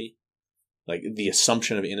proven guilty, like the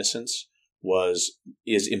assumption of innocence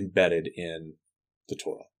is embedded in the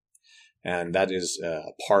Torah. And that is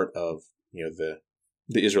a part of,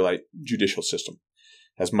 the Israelite judicial system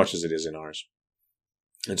as much as it is in ours.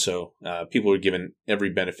 And so, people were given every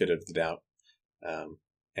benefit of the doubt,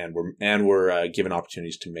 and were given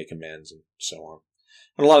opportunities to make amends and so on.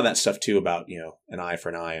 And a lot of that stuff too about, an eye for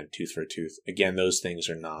an eye and tooth for a tooth. Again, those things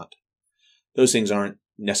aren't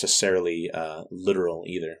necessarily, literal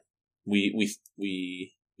either. We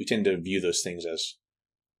tend to view those things as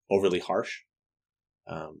overly harsh.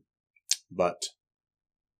 But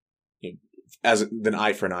as an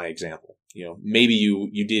eye for an eye example, maybe you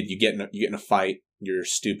get in a fight, you're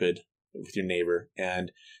stupid with your neighbor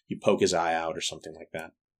and you poke his eye out or something like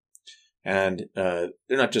that. And, they're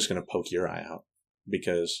not just going to poke your eye out,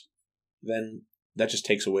 because then that just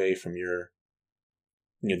takes away from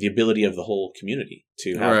the ability of the whole community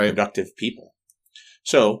to have productive people.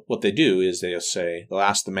 So what they do is they'll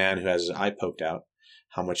ask the man who has his eye poked out,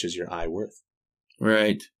 how much is your eye worth?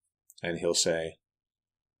 Right. And he'll say,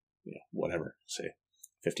 whatever, say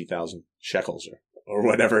 50,000 shekels or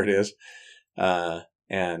whatever it is.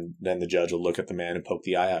 And then the judge will look at the man and poke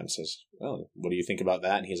the eye out and says, well, what do you think about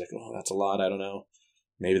that? And he's like, oh, that's a lot. I don't know.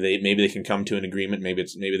 Maybe they can come to an agreement. Maybe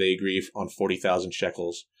they agree on 40,000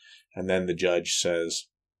 shekels. And then the judge says,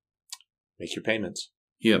 make your payments.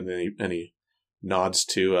 Yeah. And he nods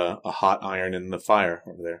to a hot iron in the fire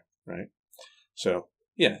over there. Right. So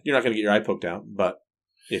yeah, you're not going to get your eye poked out, but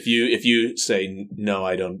if you say, no,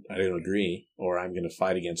 I don't agree, or I'm going to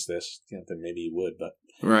fight against this, then maybe you would, but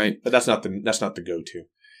that's not the go-to.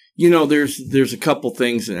 There's a couple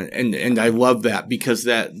things, and I love that, because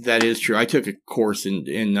that is true. I took a course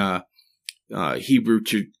in Hebrew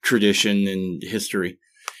tradition and history,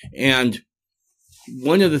 and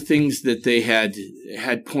one of the things that they had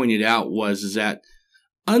pointed out is that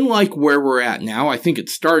unlike where we're at now, I think it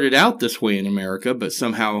started out this way in America, but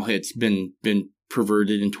somehow it's been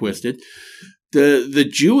perverted and twisted. The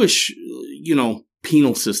Jewish,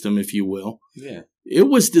 penal system, if you will, it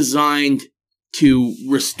was designed to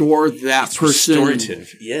restore that person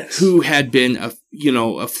who had been,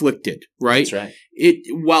 afflicted, right? That's right.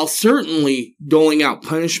 While certainly doling out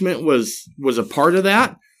punishment was a part of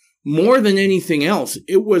that, more than anything else,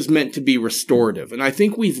 it was meant to be restorative. And I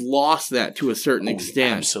think we've lost that to a certain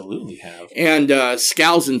extent. Absolutely have. And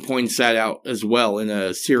Skousen points that out as well in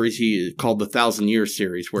a series he called the 1,000 Years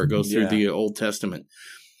series, where it goes through the Old Testament.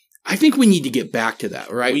 I think we need to get back to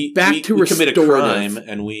that, right? We restorative. Commit a crime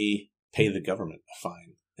and we pay the government a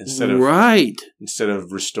fine instead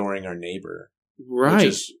of restoring our neighbor. Right. Which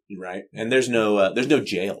is, right. And there's no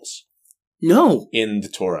jails. No. In the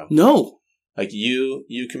Torah. No. Like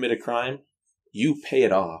you commit a crime, you pay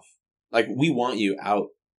it off. Like we want you out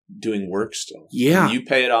doing work still. Yeah. And you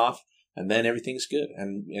pay it off, and then everything's good.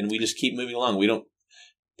 And we just keep moving along. We don't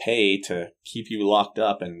pay to keep you locked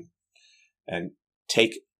up and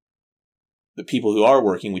take the people who are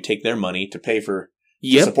working. We take their money to pay to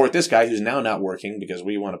support this guy who's now not working because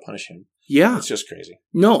we want to punish him. Yeah. It's just crazy.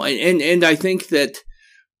 No, and I think that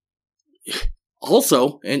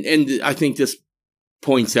also, and I think this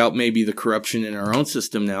points out maybe the corruption in our own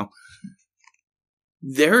system now.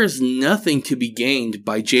 There is nothing to be gained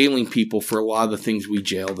by jailing people for a lot of the things we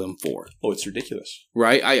jail them for. Oh, it's ridiculous.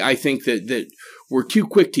 Right? I think that we're too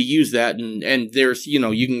quick to use that, and there's,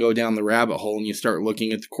 you can go down the rabbit hole and you start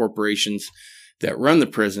looking at the corporations that run the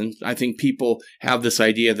prison. I think people have this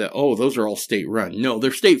idea that, those are all state run. No,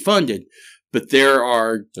 they're state funded, but they're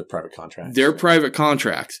private contracts. They're private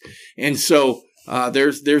contracts. And so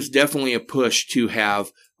there's definitely a push to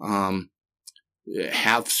have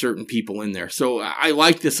certain people in there. So I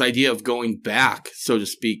like this idea of going back, so to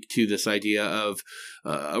speak, to this idea of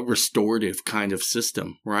a restorative kind of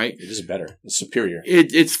system, right? It is better. It's superior.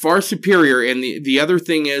 It's far superior. And the other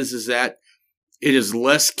thing is that it is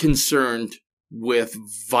less concerned with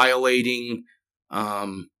violating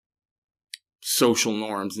social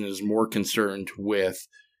norms and is more concerned with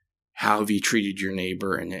how have you treated your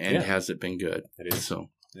neighbor and has it been good? It is. So,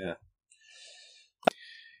 yeah.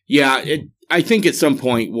 Yeah, I think at some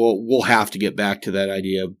point we'll have to get back to that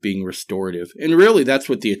idea of being restorative. And really, that's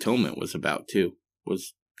what the atonement was about, too,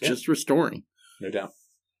 was just restoring. No doubt.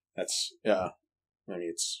 That's, I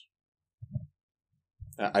mean,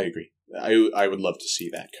 I agree. I would love to see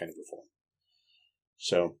that kind of reform.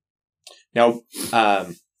 So, now,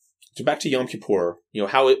 so back to Yom Kippur,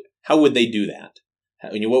 how would they do that?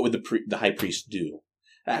 What would the high priest do?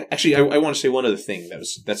 Actually, I want to say one other thing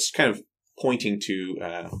that's kind of pointing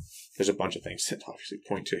to, there's a bunch of things that obviously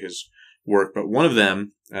point to his work, but one of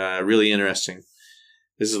them, really interesting.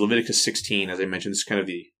 This is Leviticus 16, as I mentioned. This is kind of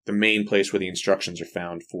the main place where the instructions are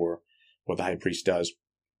found for what the high priest does.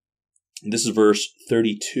 And this is verse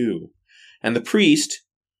 32. And the priest,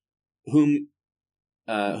 whom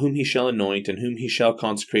he shall anoint, and whom he shall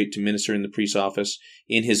consecrate to minister in the priest's office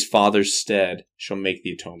in his father's stead, shall make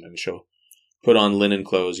the atonement, and shall put on linen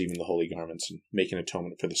clothes, even the holy garments, and make an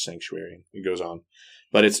atonement for the sanctuary. And it goes on.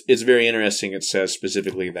 But it's very interesting. It says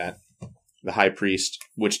specifically that the high priest,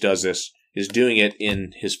 which does this, is doing it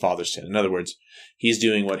in his father's stead. In other words, he's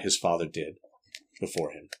doing what his father did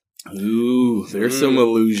before him. Ooh, there's some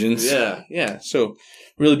illusions. Yeah. So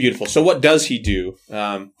really beautiful. So what does he do?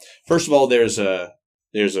 First of all, there's a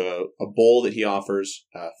bowl that he offers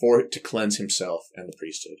to cleanse himself and the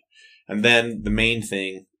priesthood, and then the main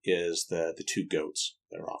thing is the two goats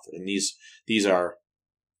that are offered, and these are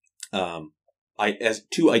as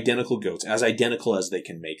two identical goats, as identical as they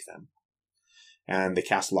can make them, and they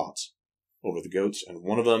cast lots over the goats, and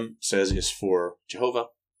one of them says is for Jehovah,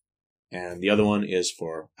 and the other one is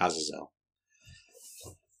for Azazel.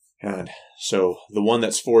 And so the one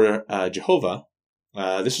that's for Jehovah,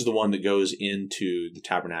 this is the one that goes into the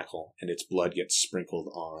tabernacle, and its blood gets sprinkled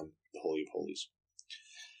on the Holy of Holies.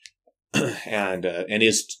 and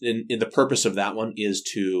is in the purpose of that one is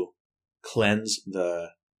to cleanse the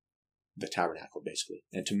tabernacle, basically,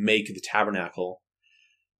 and to make the tabernacle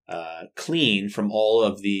clean from all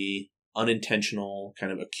of the unintentional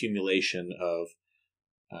kind of accumulation of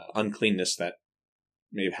uncleanness that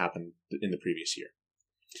may have happened in the previous year,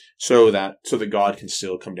 so that God can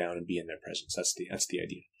still come down and be in their presence. That's the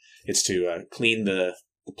idea. It's to clean the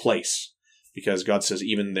place, because God says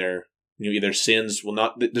even their sins will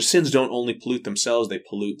not. Their sins don't only pollute themselves; they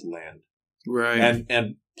pollute the land. Right.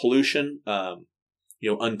 And pollution,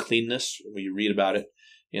 uncleanness. When you read about it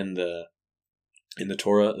in the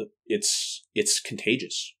Torah, it's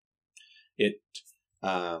contagious. It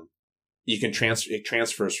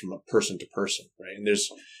transfers from person to person, right? And there's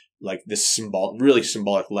like this really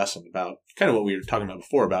symbolic lesson about kind of what we were talking about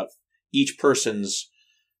before, about each person's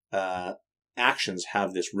actions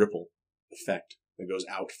have this ripple effect that goes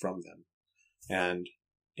out from them, and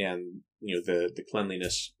the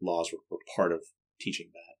cleanliness laws were part of teaching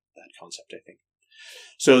that concept, I think.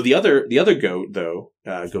 So the other goat though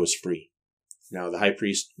goes free. Now the high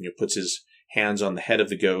priest puts his hands on the head of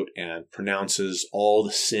the goat and pronounces all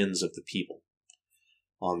the sins of the people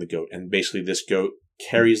on the goat, and basically this goat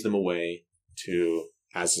carries them away to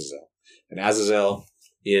Azazel. And Azazel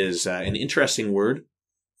is an interesting word,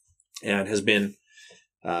 and has been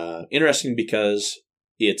interesting because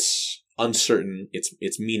it's uncertain.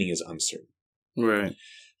 Its meaning is uncertain. Right.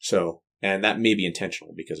 So, and that may be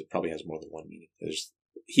intentional because it probably has more than one meaning.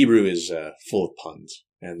 Hebrew is full of puns,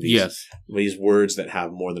 and these words that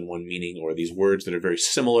have more than one meaning, or these words that are very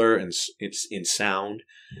similar and it's in sound,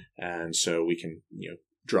 and so we can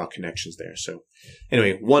draw connections there. So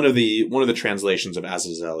anyway, one of the translations of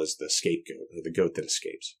Azazel is the scapegoat, or the goat that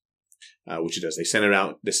escapes, which it does. They send it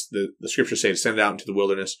out. The scriptures say to send it out into the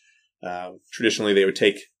wilderness. Traditionally, they would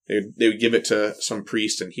give it to some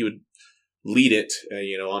priest, and he would lead it,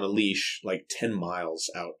 on a leash, like 10 miles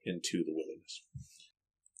out into the wilderness.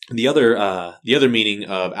 And the other meaning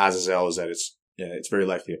of Azazel is that it's very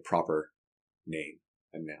likely a proper name,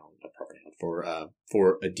 a proper noun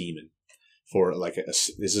for a demon. For like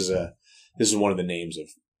this is one of the names of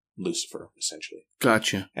Lucifer, essentially.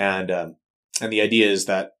 Gotcha. And the idea is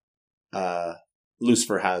that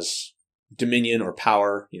Lucifer has dominion or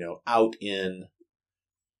power, out in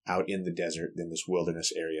the desert, in this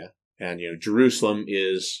wilderness area, and Jerusalem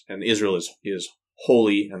and Israel is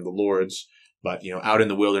holy and the Lord's, but out in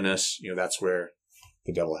the wilderness, that's where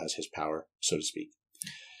the devil has his power, so to speak.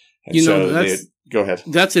 And go ahead.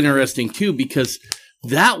 That's interesting too, because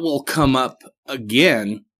that will come up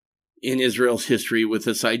again in Israel's history with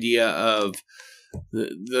this idea of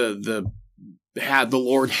the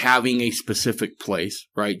Lord having a specific place,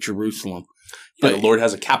 right? Jerusalem. But the Lord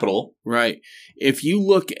has a capital. Right. If you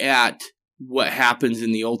look at what happens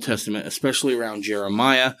in the Old Testament, especially around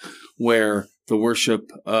Jeremiah, where the worship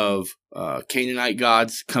of Canaanite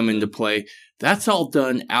gods come into play. That's all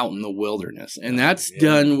done out in the wilderness. And that's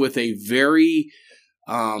done with a very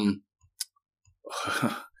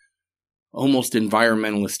almost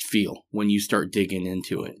environmentalist feel when you start digging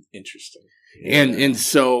into it. Interesting. Yeah. And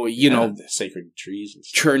so, the sacred trees and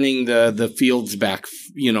stuff. Turning the fields back,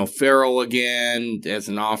 feral again as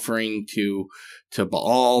an offering to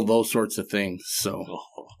Baal, those sorts of things. So,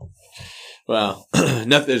 well,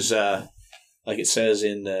 there's like it says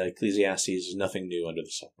in Ecclesiastes, nothing new under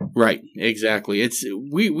the sun. Right, exactly. It's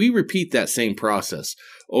we repeat that same process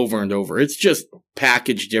over and over. It's just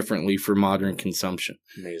packaged differently for modern consumption.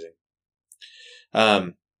 Amazing.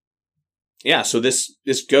 So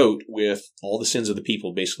this goat with all the sins of the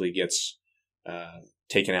people basically gets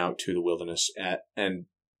taken out to the wilderness and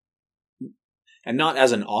not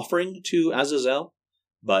as an offering to Azazel,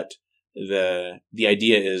 but the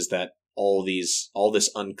idea is that all this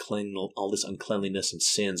uncleanliness and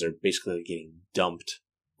sins are basically getting dumped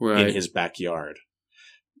in his backyard,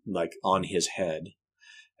 like on his head,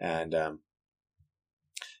 and the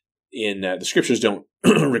scriptures don't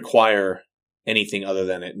require anything other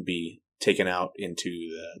than it be taken out into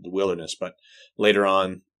the wilderness. But later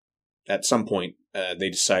on, at some point, they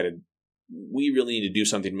decided we really need to do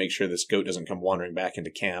something to make sure this goat doesn't come wandering back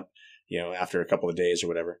into camp, after a couple of days or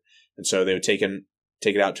whatever. And so they would take it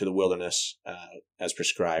out to the wilderness as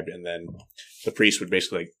prescribed, and then the priest would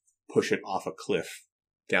basically push it off a cliff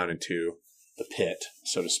down into the pit,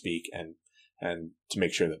 so to speak, and to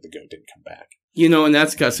make sure that the goat didn't come back. And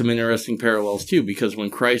that's got some interesting parallels too, because when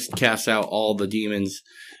Christ casts out all the demons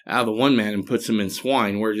out of the one man and puts them in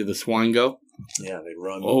swine, where do the swine go? Yeah, they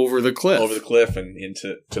run over the cliff and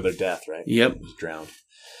into their death, right? Yep, drowned.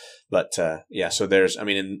 But so there's, and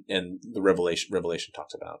the Revelation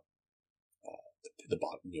talks about the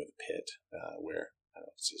bottom, the pit, where I don't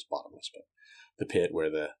know if it says bottomless, but the pit where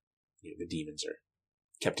the demons are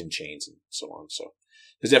kept in chains and so on. So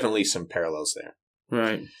there's definitely some parallels there,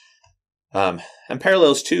 right? And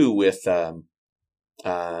parallels too with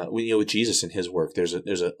with Jesus and his work. There's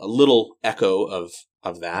a little echo of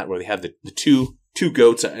that, where they have the two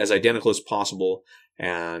goats as identical as possible,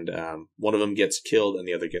 and one of them gets killed and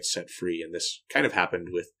the other gets set free. And this kind of happened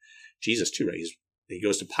with Jesus too, right? He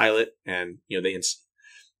goes to Pilate, and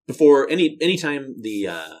before any time the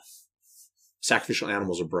sacrificial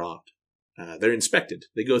animals are brought, they're inspected.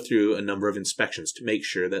 They go through a number of inspections to make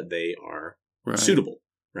sure that they are suitable,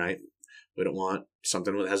 right? We don't want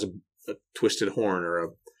something that has a twisted horn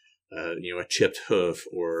or a chipped hoof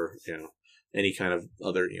or any kind of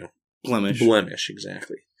other blemish,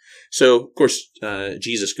 exactly. So of course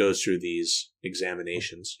Jesus goes through these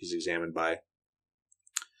examinations. He's examined by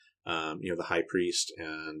the high priest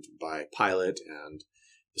and by Pilate and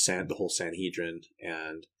the whole Sanhedrin,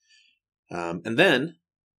 and then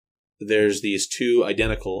there's these two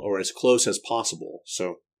identical or as close as possible.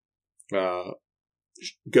 So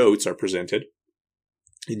goats are presented.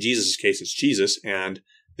 In Jesus' case, it's Jesus, and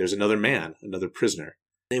there's another man, another prisoner.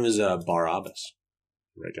 His name is Barabbas.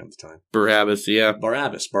 Write down the time. Barabbas, yeah.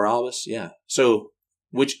 Barabbas, yeah. So,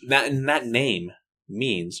 that name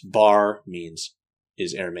means,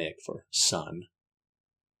 is Aramaic for son,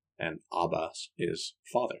 and Abbas is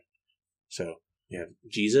father. So, you have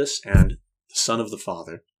Jesus and the son of the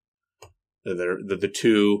father. They're the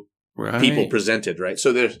two people presented, right?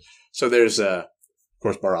 So there's of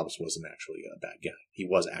course, Barabbas wasn't actually a bad guy. He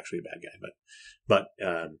was actually a bad guy, but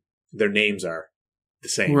their names are the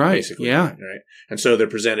same, right? Basically, yeah, right. And so they're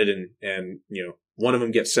presented, and one of them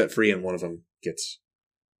gets set free, and one of them gets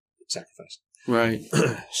sacrificed, right?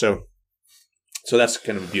 So that's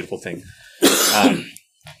kind of a beautiful thing.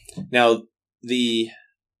 Now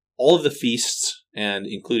all of the feasts, and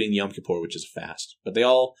including Yom Kippur, which is a fast, but they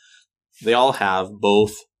all have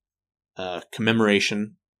both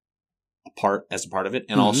commemoration as a part of it,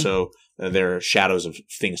 and also there are shadows of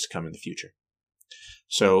things to come in the future.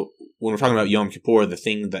 So when we're talking about Yom Kippur, the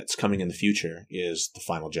thing that's coming in the future is the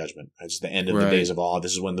final judgment. It's the end of the days of awe.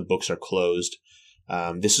 This is when the books are closed.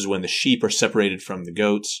 This is when the sheep are separated from the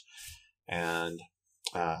goats, and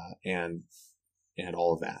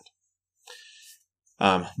all of that.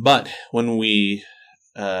 But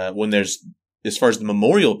when there's, as far as the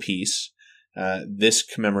memorial piece, this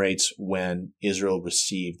commemorates when Israel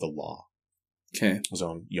received the law. Okay. It was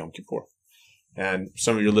on Yom Kippur. And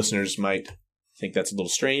some of your listeners might think that's a little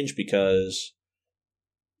strange because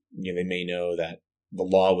they may know that the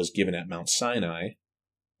law was given at Mount Sinai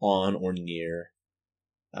on or near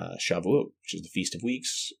Shavuot, which is the Feast of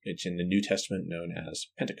Weeks. It's in the New Testament known as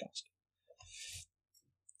Pentecost.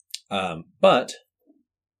 But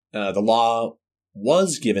the law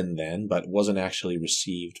was given then, but wasn't actually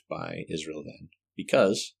received by Israel then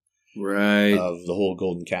because of the whole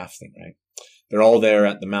golden calf thing, right? They're all there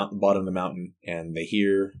at the bottom of the mountain, and they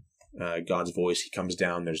hear God's voice. He comes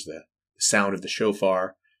down. There's the sound of the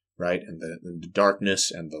shofar, right? And the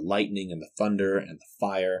darkness and the lightning and the thunder and the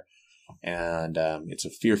fire. And it's a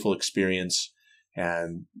fearful experience.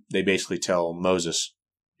 And they basically tell Moses,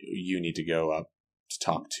 you need to go up to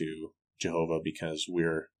talk to Jehovah because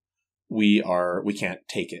we can't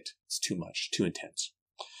take it. It's too much, too intense.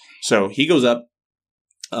 So he goes up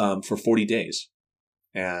for 40 days.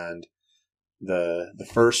 And the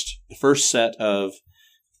first set of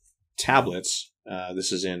tablets,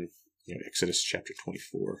 this is in Exodus chapter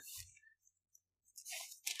 24.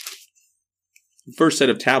 The first set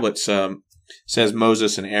of tablets says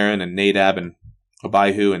Moses and Aaron and Nadab and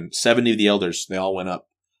Abihu and 70 of the elders, they all went up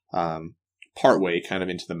partway kind of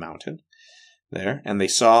into the mountain there. And they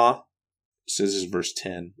saw, it says this is verse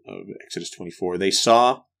 10 of Exodus 24, they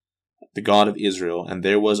saw the God of Israel, and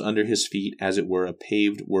there was under his feet, as it were, a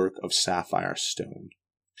paved work of sapphire stone,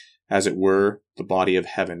 as it were the body of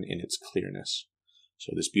heaven in its clearness.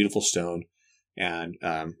 So this beautiful stone. And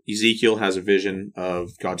Ezekiel has a vision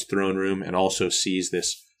of God's throne room and also sees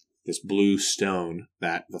this blue stone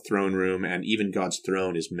that the throne room and even God's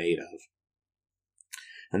throne is made of.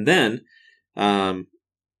 And then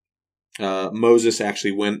Moses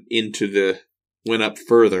actually went up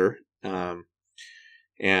further,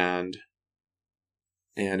 and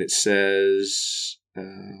it says,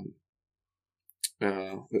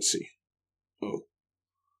 let's see.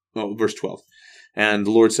 Verse 12. And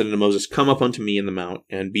the Lord said unto Moses, come up unto me in the mount,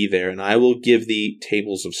 and be there, and I will give thee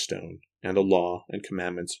tables of stone, and a law and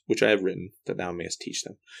commandments, which I have written, that thou mayest teach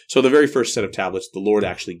them. So the very first set of tablets, the Lord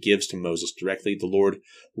actually gives to Moses directly. The Lord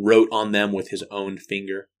wrote on them with his own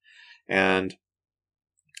finger. And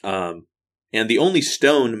the only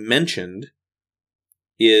stone mentioned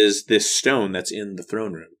is this stone that's in the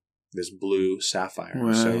throne room, this blue sapphire.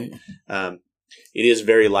 Right. So it is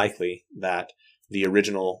very likely that the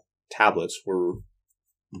original tablets were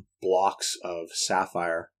blocks of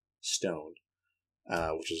sapphire stone,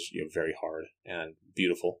 which is very hard and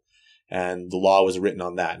beautiful. And the law was written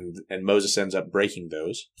on that. And Moses ends up breaking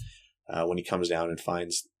those when he comes down and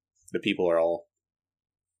finds the people are all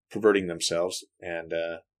perverting themselves and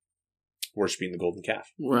worshiping the golden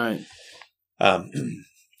calf. Right.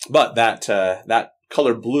 But that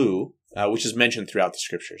color blue, which is mentioned throughout the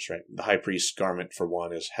scriptures, right? The high priest's garment, for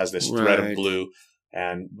one, has this thread of blue.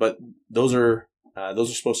 But those are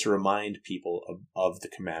supposed to remind people of the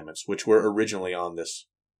commandments, which were originally on this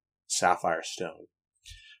sapphire stone,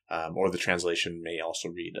 or the translation may also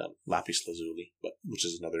read lapis lazuli, which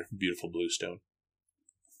is another beautiful blue stone.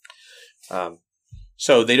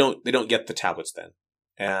 So they don't get the tablets then,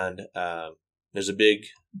 and there's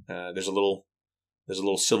a little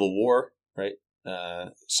civil war, right?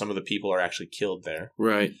 Some of the people are actually killed there,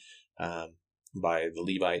 right? By the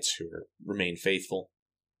Levites who remain faithful.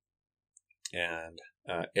 And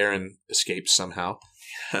Aaron escapes somehow,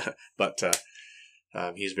 but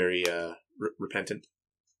he's very repentant.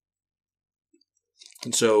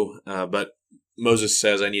 And so, but Moses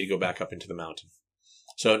says, I need to go back up into the mountain.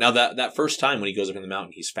 So now that first time when he goes up in the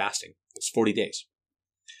mountain, he's fasting. It's 40 days.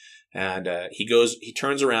 And he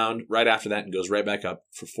turns around right after that and goes right back up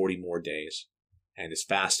for 40 more days and is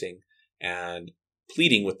fasting and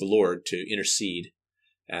pleading with the Lord to intercede.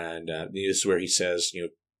 And this is where he says,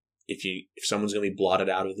 if someone's going to be blotted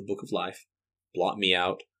out of the book of life, blot me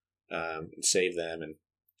out and save them.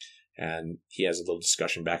 And he has a little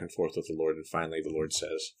discussion back and forth with the Lord. And finally the Lord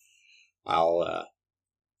says, I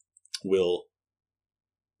will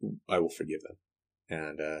forgive them.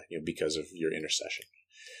 And, because of your intercession.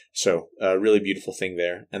 So a really beautiful thing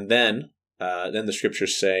there. And then the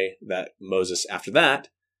scriptures say that Moses, after that,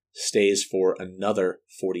 stays for another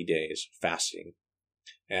 40 days fasting.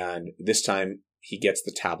 And this time he gets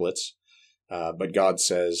the tablets, but God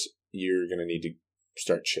says, you're going to need to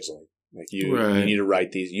start chiseling. You need to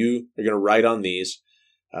write these. You are going to write on these.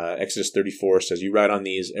 Exodus 34 says, you write on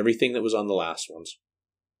these everything that was on the last ones,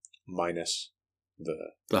 minus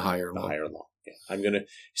the higher law. Yeah. He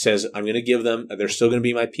says, I'm going to give them, they're still going to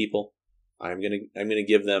be my people. I'm going to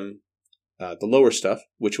give them the lower stuff,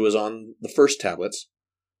 which was on the first tablets,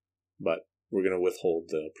 but we're going to withhold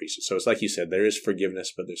the priesthood. So it's like you said, there is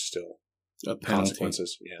forgiveness, but there's still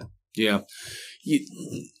consequences. Yeah.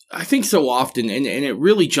 I think so often, and it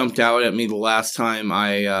really jumped out at me the last time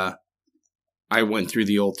I went through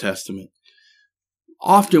the Old Testament.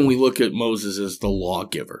 Often we look at Moses as the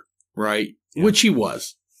lawgiver, right? Yeah. Which he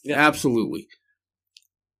was. Yeah. Absolutely.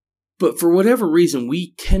 But for whatever reason,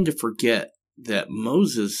 we tend to forget that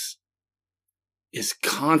Moses is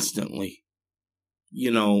constantly,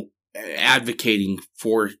 advocating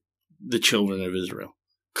for the children of Israel.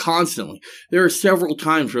 Constantly. There are several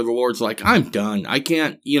times where the Lord's like, I'm done. I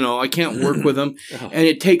can't work with them. And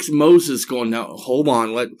it takes Moses going, now, hold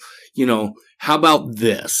on, how about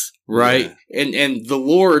this? Right? Yeah. And the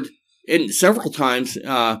Lord, and several times,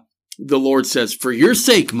 the Lord says, for your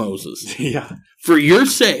sake, Moses. Yeah. For your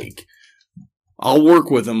sake, I'll work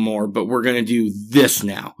with them more, but we're going to do this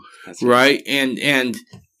now. That's right? And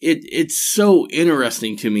it's so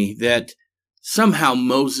interesting to me that somehow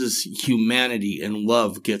Moses' humanity and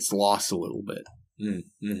love gets lost a little bit.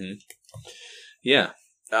 Mm-hmm. Yeah.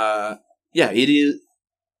 It is.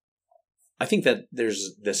 I think that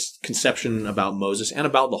there's this conception about Moses and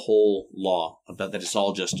about the whole law, about that it's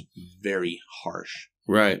all just very harsh.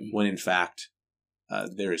 Right. When in fact,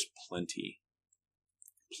 there is plenty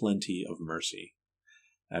of mercy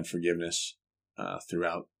and forgiveness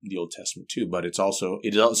throughout the Old Testament too. But it's also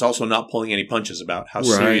not pulling any punches about how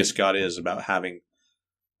serious God is about having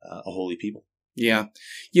a holy people. Yeah.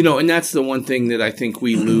 And that's the one thing that I think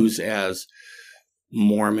we lose as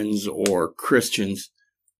Mormons or Christians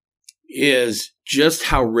is just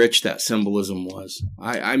how rich that symbolism was.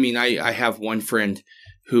 I have one friend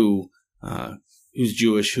who's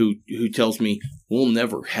Jewish who tells me we'll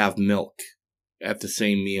never have milk at the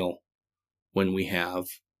same meal when we have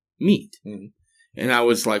meat. Mm-hmm. And I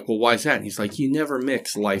was like, well, why is that? And he's like, you never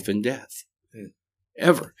mix life and death.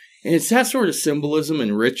 Ever. And it's that sort of symbolism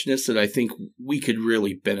and richness that I think we could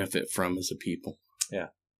really benefit from as a people. Yeah.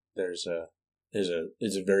 There's a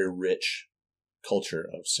very rich culture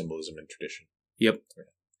of symbolism and tradition. Yep.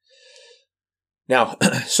 Now,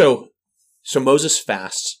 so Moses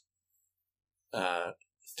fasts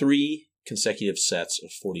 3 consecutive sets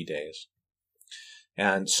of 40 days.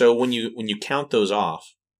 And so when you count those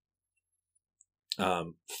off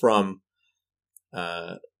from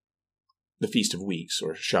the Feast of Weeks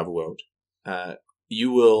or Shavuot,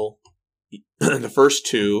 you will the first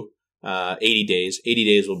 2 80 days. 80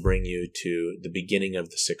 days will bring you to the beginning of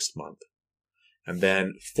the 6th month. And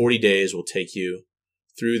then 40 days will take you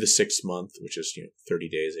through the 6th month, which is 30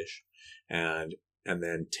 days-ish. And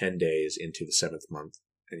then 10 days into the 7th month,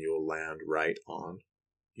 and you will land right on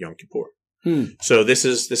Yom Kippur. So this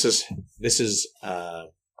is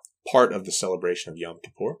part of the celebration of Yom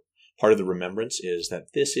Kippur. Part of the remembrance is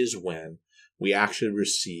that this is when we actually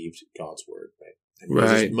received God's word.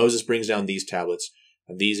 Right? And Moses brings down these tablets,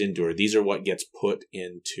 and these endure. These are what gets put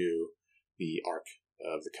into the Ark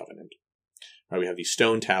of the Covenant. Right, we have these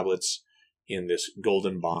stone tablets in this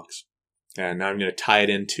golden box. And now I'm going to tie it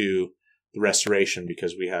into the restoration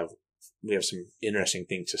because we have some interesting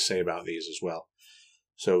things to say about these as well.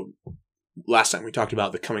 So last time we talked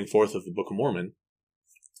about the coming forth of the Book of Mormon.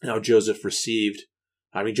 Now Joseph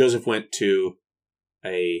went to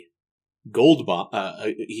a gold box,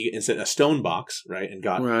 instead a stone box, right, and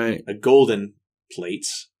got a golden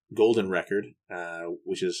record,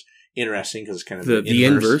 which is interesting because it's kind of the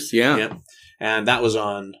inverse, yeah. Yep. And that was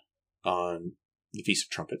on the Feast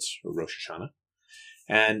of Trumpets or Rosh Hashanah,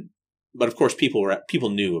 but of course people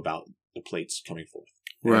knew about the plates coming forth,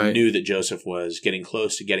 and knew that Joseph was getting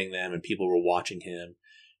close to getting them, and people were watching him,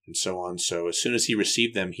 and so on. So as soon as he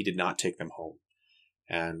received them, he did not take them home,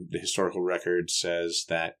 and the historical record says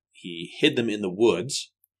that he hid them in the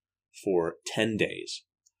woods for 10 days.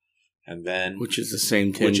 And then, which is the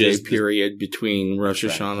same 10-day period between Rosh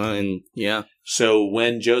Hashanah and So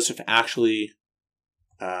when Joseph actually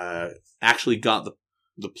got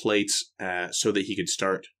the plates so that he could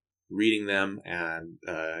start reading them and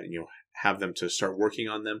have them to start working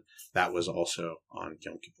on them, that was also on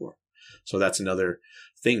Yom Kippur. So that's another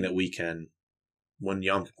thing that we can, when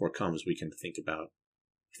Yom Kippur comes, we can think about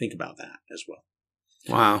that as well.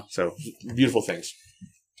 Wow! So beautiful things.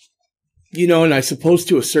 And I suppose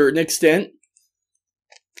to a certain extent,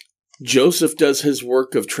 Joseph does his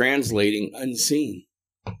work of translating unseen.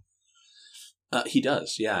 He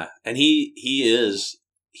does, yeah, and he is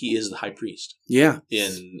the high priest. Yeah, He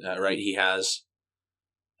has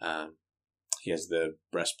the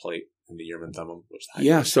breastplate and the Urim and Thummim, which the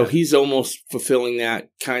high priest so had. he's almost fulfilling that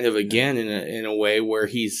kind of again in a way where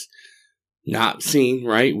he's not seen.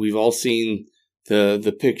 Right, we've all seen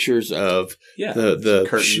the pictures of the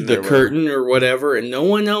curtain or whatever, and no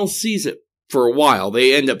one else sees it for a while.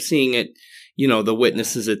 They end up seeing it, the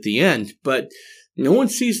witnesses at the end, but no one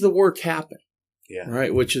sees the work happen. Yeah.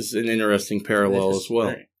 Right, which is an interesting parallel as well.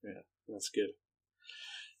 Right. Yeah, that's good.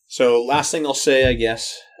 So last thing I'll say, I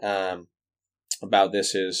guess, about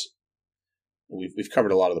this is we've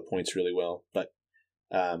covered a lot of the points really well, but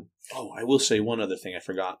I will say one other thing I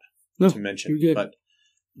forgot to mention. You're good. But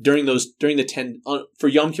during the 10 for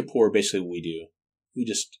Yom Kippur, basically what we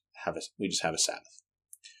just have a Sabbath.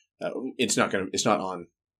 It's not on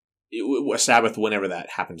a Sabbath whenever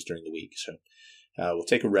that happens during the week. So we'll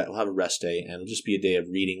have a rest day, and it'll just be a day of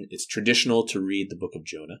reading. It's traditional to read the book of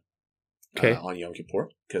Jonah on Yom Kippur,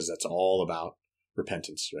 because that's all about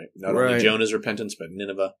repentance, right? Not only Jonah's repentance, but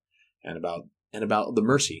Nineveh, and about the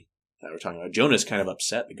mercy that we're talking about. Jonah's kind of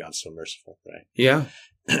upset that God's so merciful, right? Yeah.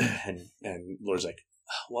 and Lord's like,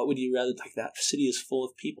 what would you rather? Like, that city is full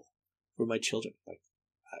of people who are my children. Like,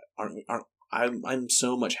 I'm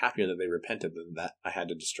so much happier that they repented than that I had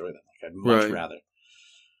to destroy them. Like, I'd much rather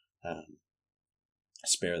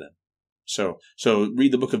spare them. So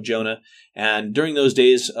read the book of Jonah, and during those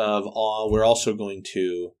days of awe, we're also going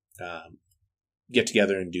to get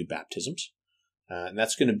together and do baptisms, and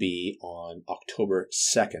that's going to be on October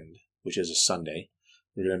 2nd, which is a Sunday.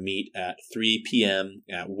 We're going to meet at 3 p.m.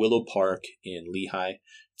 at Willow Park in Lehi.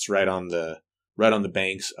 It's right on the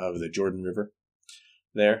banks of the Jordan River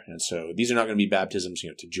there, and so these are not going to be baptisms,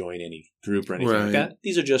 to join any group or anything like that.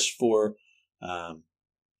 These are just for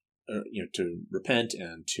to repent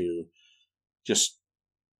and to just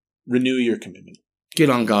renew your commitment. Get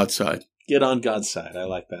on God's side. Get on God's side. I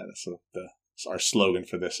like that. That's our slogan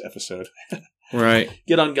for this episode. Right.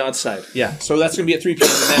 Get on God's side. Yeah. So that's going to be at 3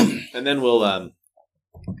 p.m. and then we'll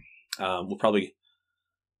probably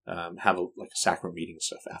have a sacrament meeting and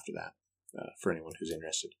stuff after that for anyone who's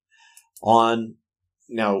interested.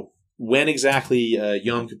 Now, when exactly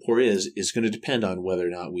Yom Kippur is going to depend on whether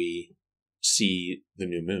or not we see the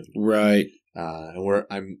new moon. Right. And we're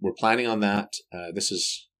planning on that. This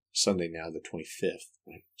is Sunday now, the 25th.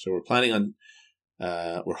 Right? So we're planning on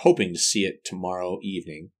we're hoping to see it tomorrow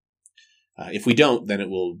evening. If we don't, then it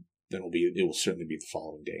will certainly be the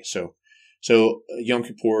following day. So Yom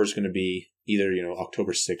Kippur is going to be either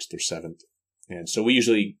October 6th or 7th, and so we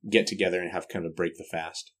usually get together and have kind of a break the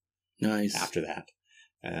fast. Nice. After that,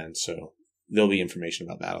 and so there'll be information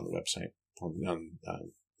about that on the website on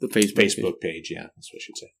the Facebook page. Yeah, that's what I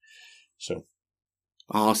should say. So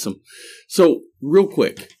awesome. So real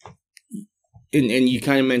quick, and you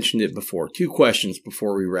kind of mentioned it before. 2 questions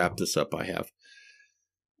before we wrap this up. I have,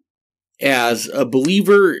 as a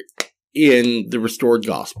believer in the restored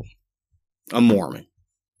gospel, a Mormon,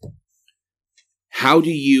 how do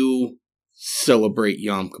you celebrate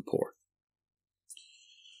Yom Kippur?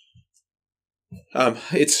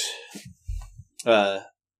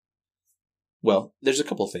 Well, there's a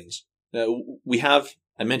couple of things.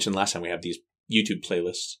 I mentioned last time we have these YouTube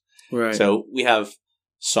playlists. Right. So we have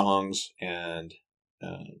songs and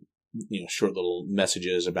short little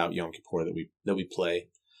messages about Yom Kippur that we play,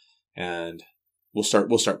 and we'll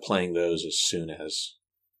start playing those as soon as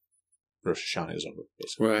Rosh Hashanah is over,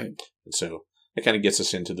 basically. Right. And so it kind of gets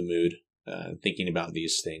us into the mood, thinking about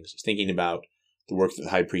these things, thinking about the work that the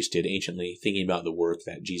high priest did anciently, thinking about the work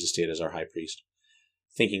that Jesus did as our high priest,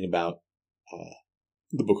 thinking about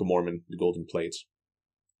the Book of Mormon, the golden plates,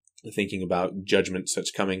 thinking about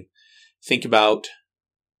that's coming, think about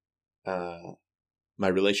my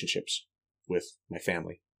relationships with my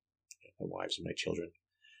family, my wives and my children,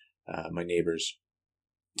 my neighbors,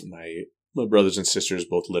 my brothers and sisters,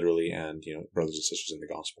 both literally and brothers and sisters in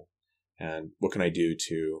the gospel, and what can I do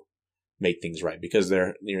to make things right? Because there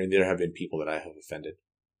have been people that I have offended.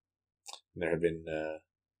 There have been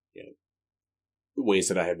ways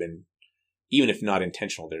that I have been, even if not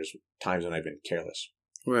intentional, there's times when I've been careless.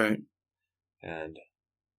 Right. And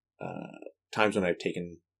times when I've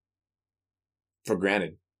taken for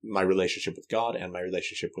granted my relationship with God and my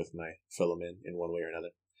relationship with my fellow men in one way or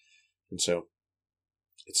another. And so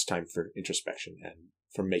it's time for introspection and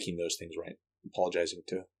for making those things right, apologizing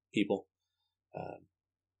to people,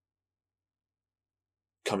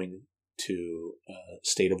 coming to a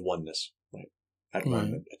state of oneness, right?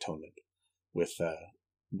 Atonement with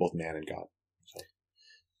both man and God. So.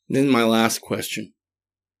 Then my last question.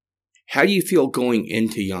 How do you feel going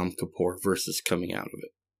into Yom Kippur versus coming out of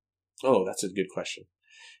it? Oh, that's a good question.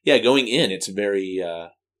 Yeah, going in, it's very,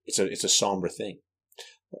 it's a somber thing.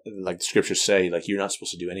 Like the scriptures say, you're not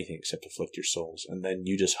supposed to do anything except afflict your souls. And then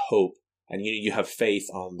you just hope and you have faith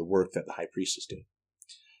on the work that the high priest is doing.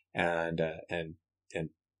 And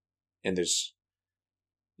there's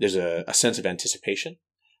a sense of anticipation.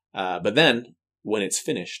 But then when it's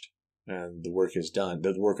finished and the work is done,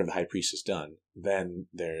 the work of the high priest is done, then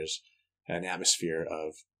there's an atmosphere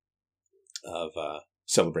of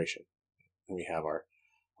celebration. And we have our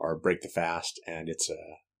break the fast, and it's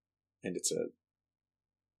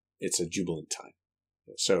a jubilant time.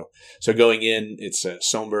 So going in, it's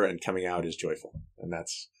somber, and coming out is joyful, and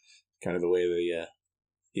that's kind of the way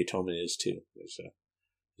the atonement is too. There's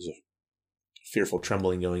a fearful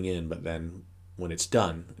trembling going in, but then when it's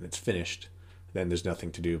done and it's finished, then there's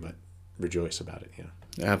nothing to do but rejoice about it.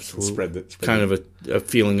 Absolutely. Spread kind of a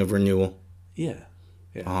feeling of renewal. Yeah.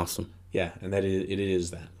 Awesome. Yeah, and that it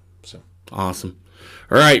is that. So awesome.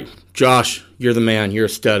 All right, Josh, you're the man. You're a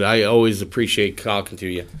stud. I always appreciate talking to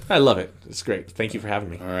you. I love it. It's great. Thank you for having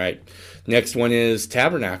me. All right. Next one is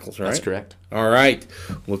Tabernacles, right? That's correct. All right.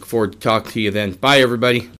 Look forward to talking to you then. Bye,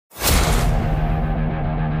 everybody.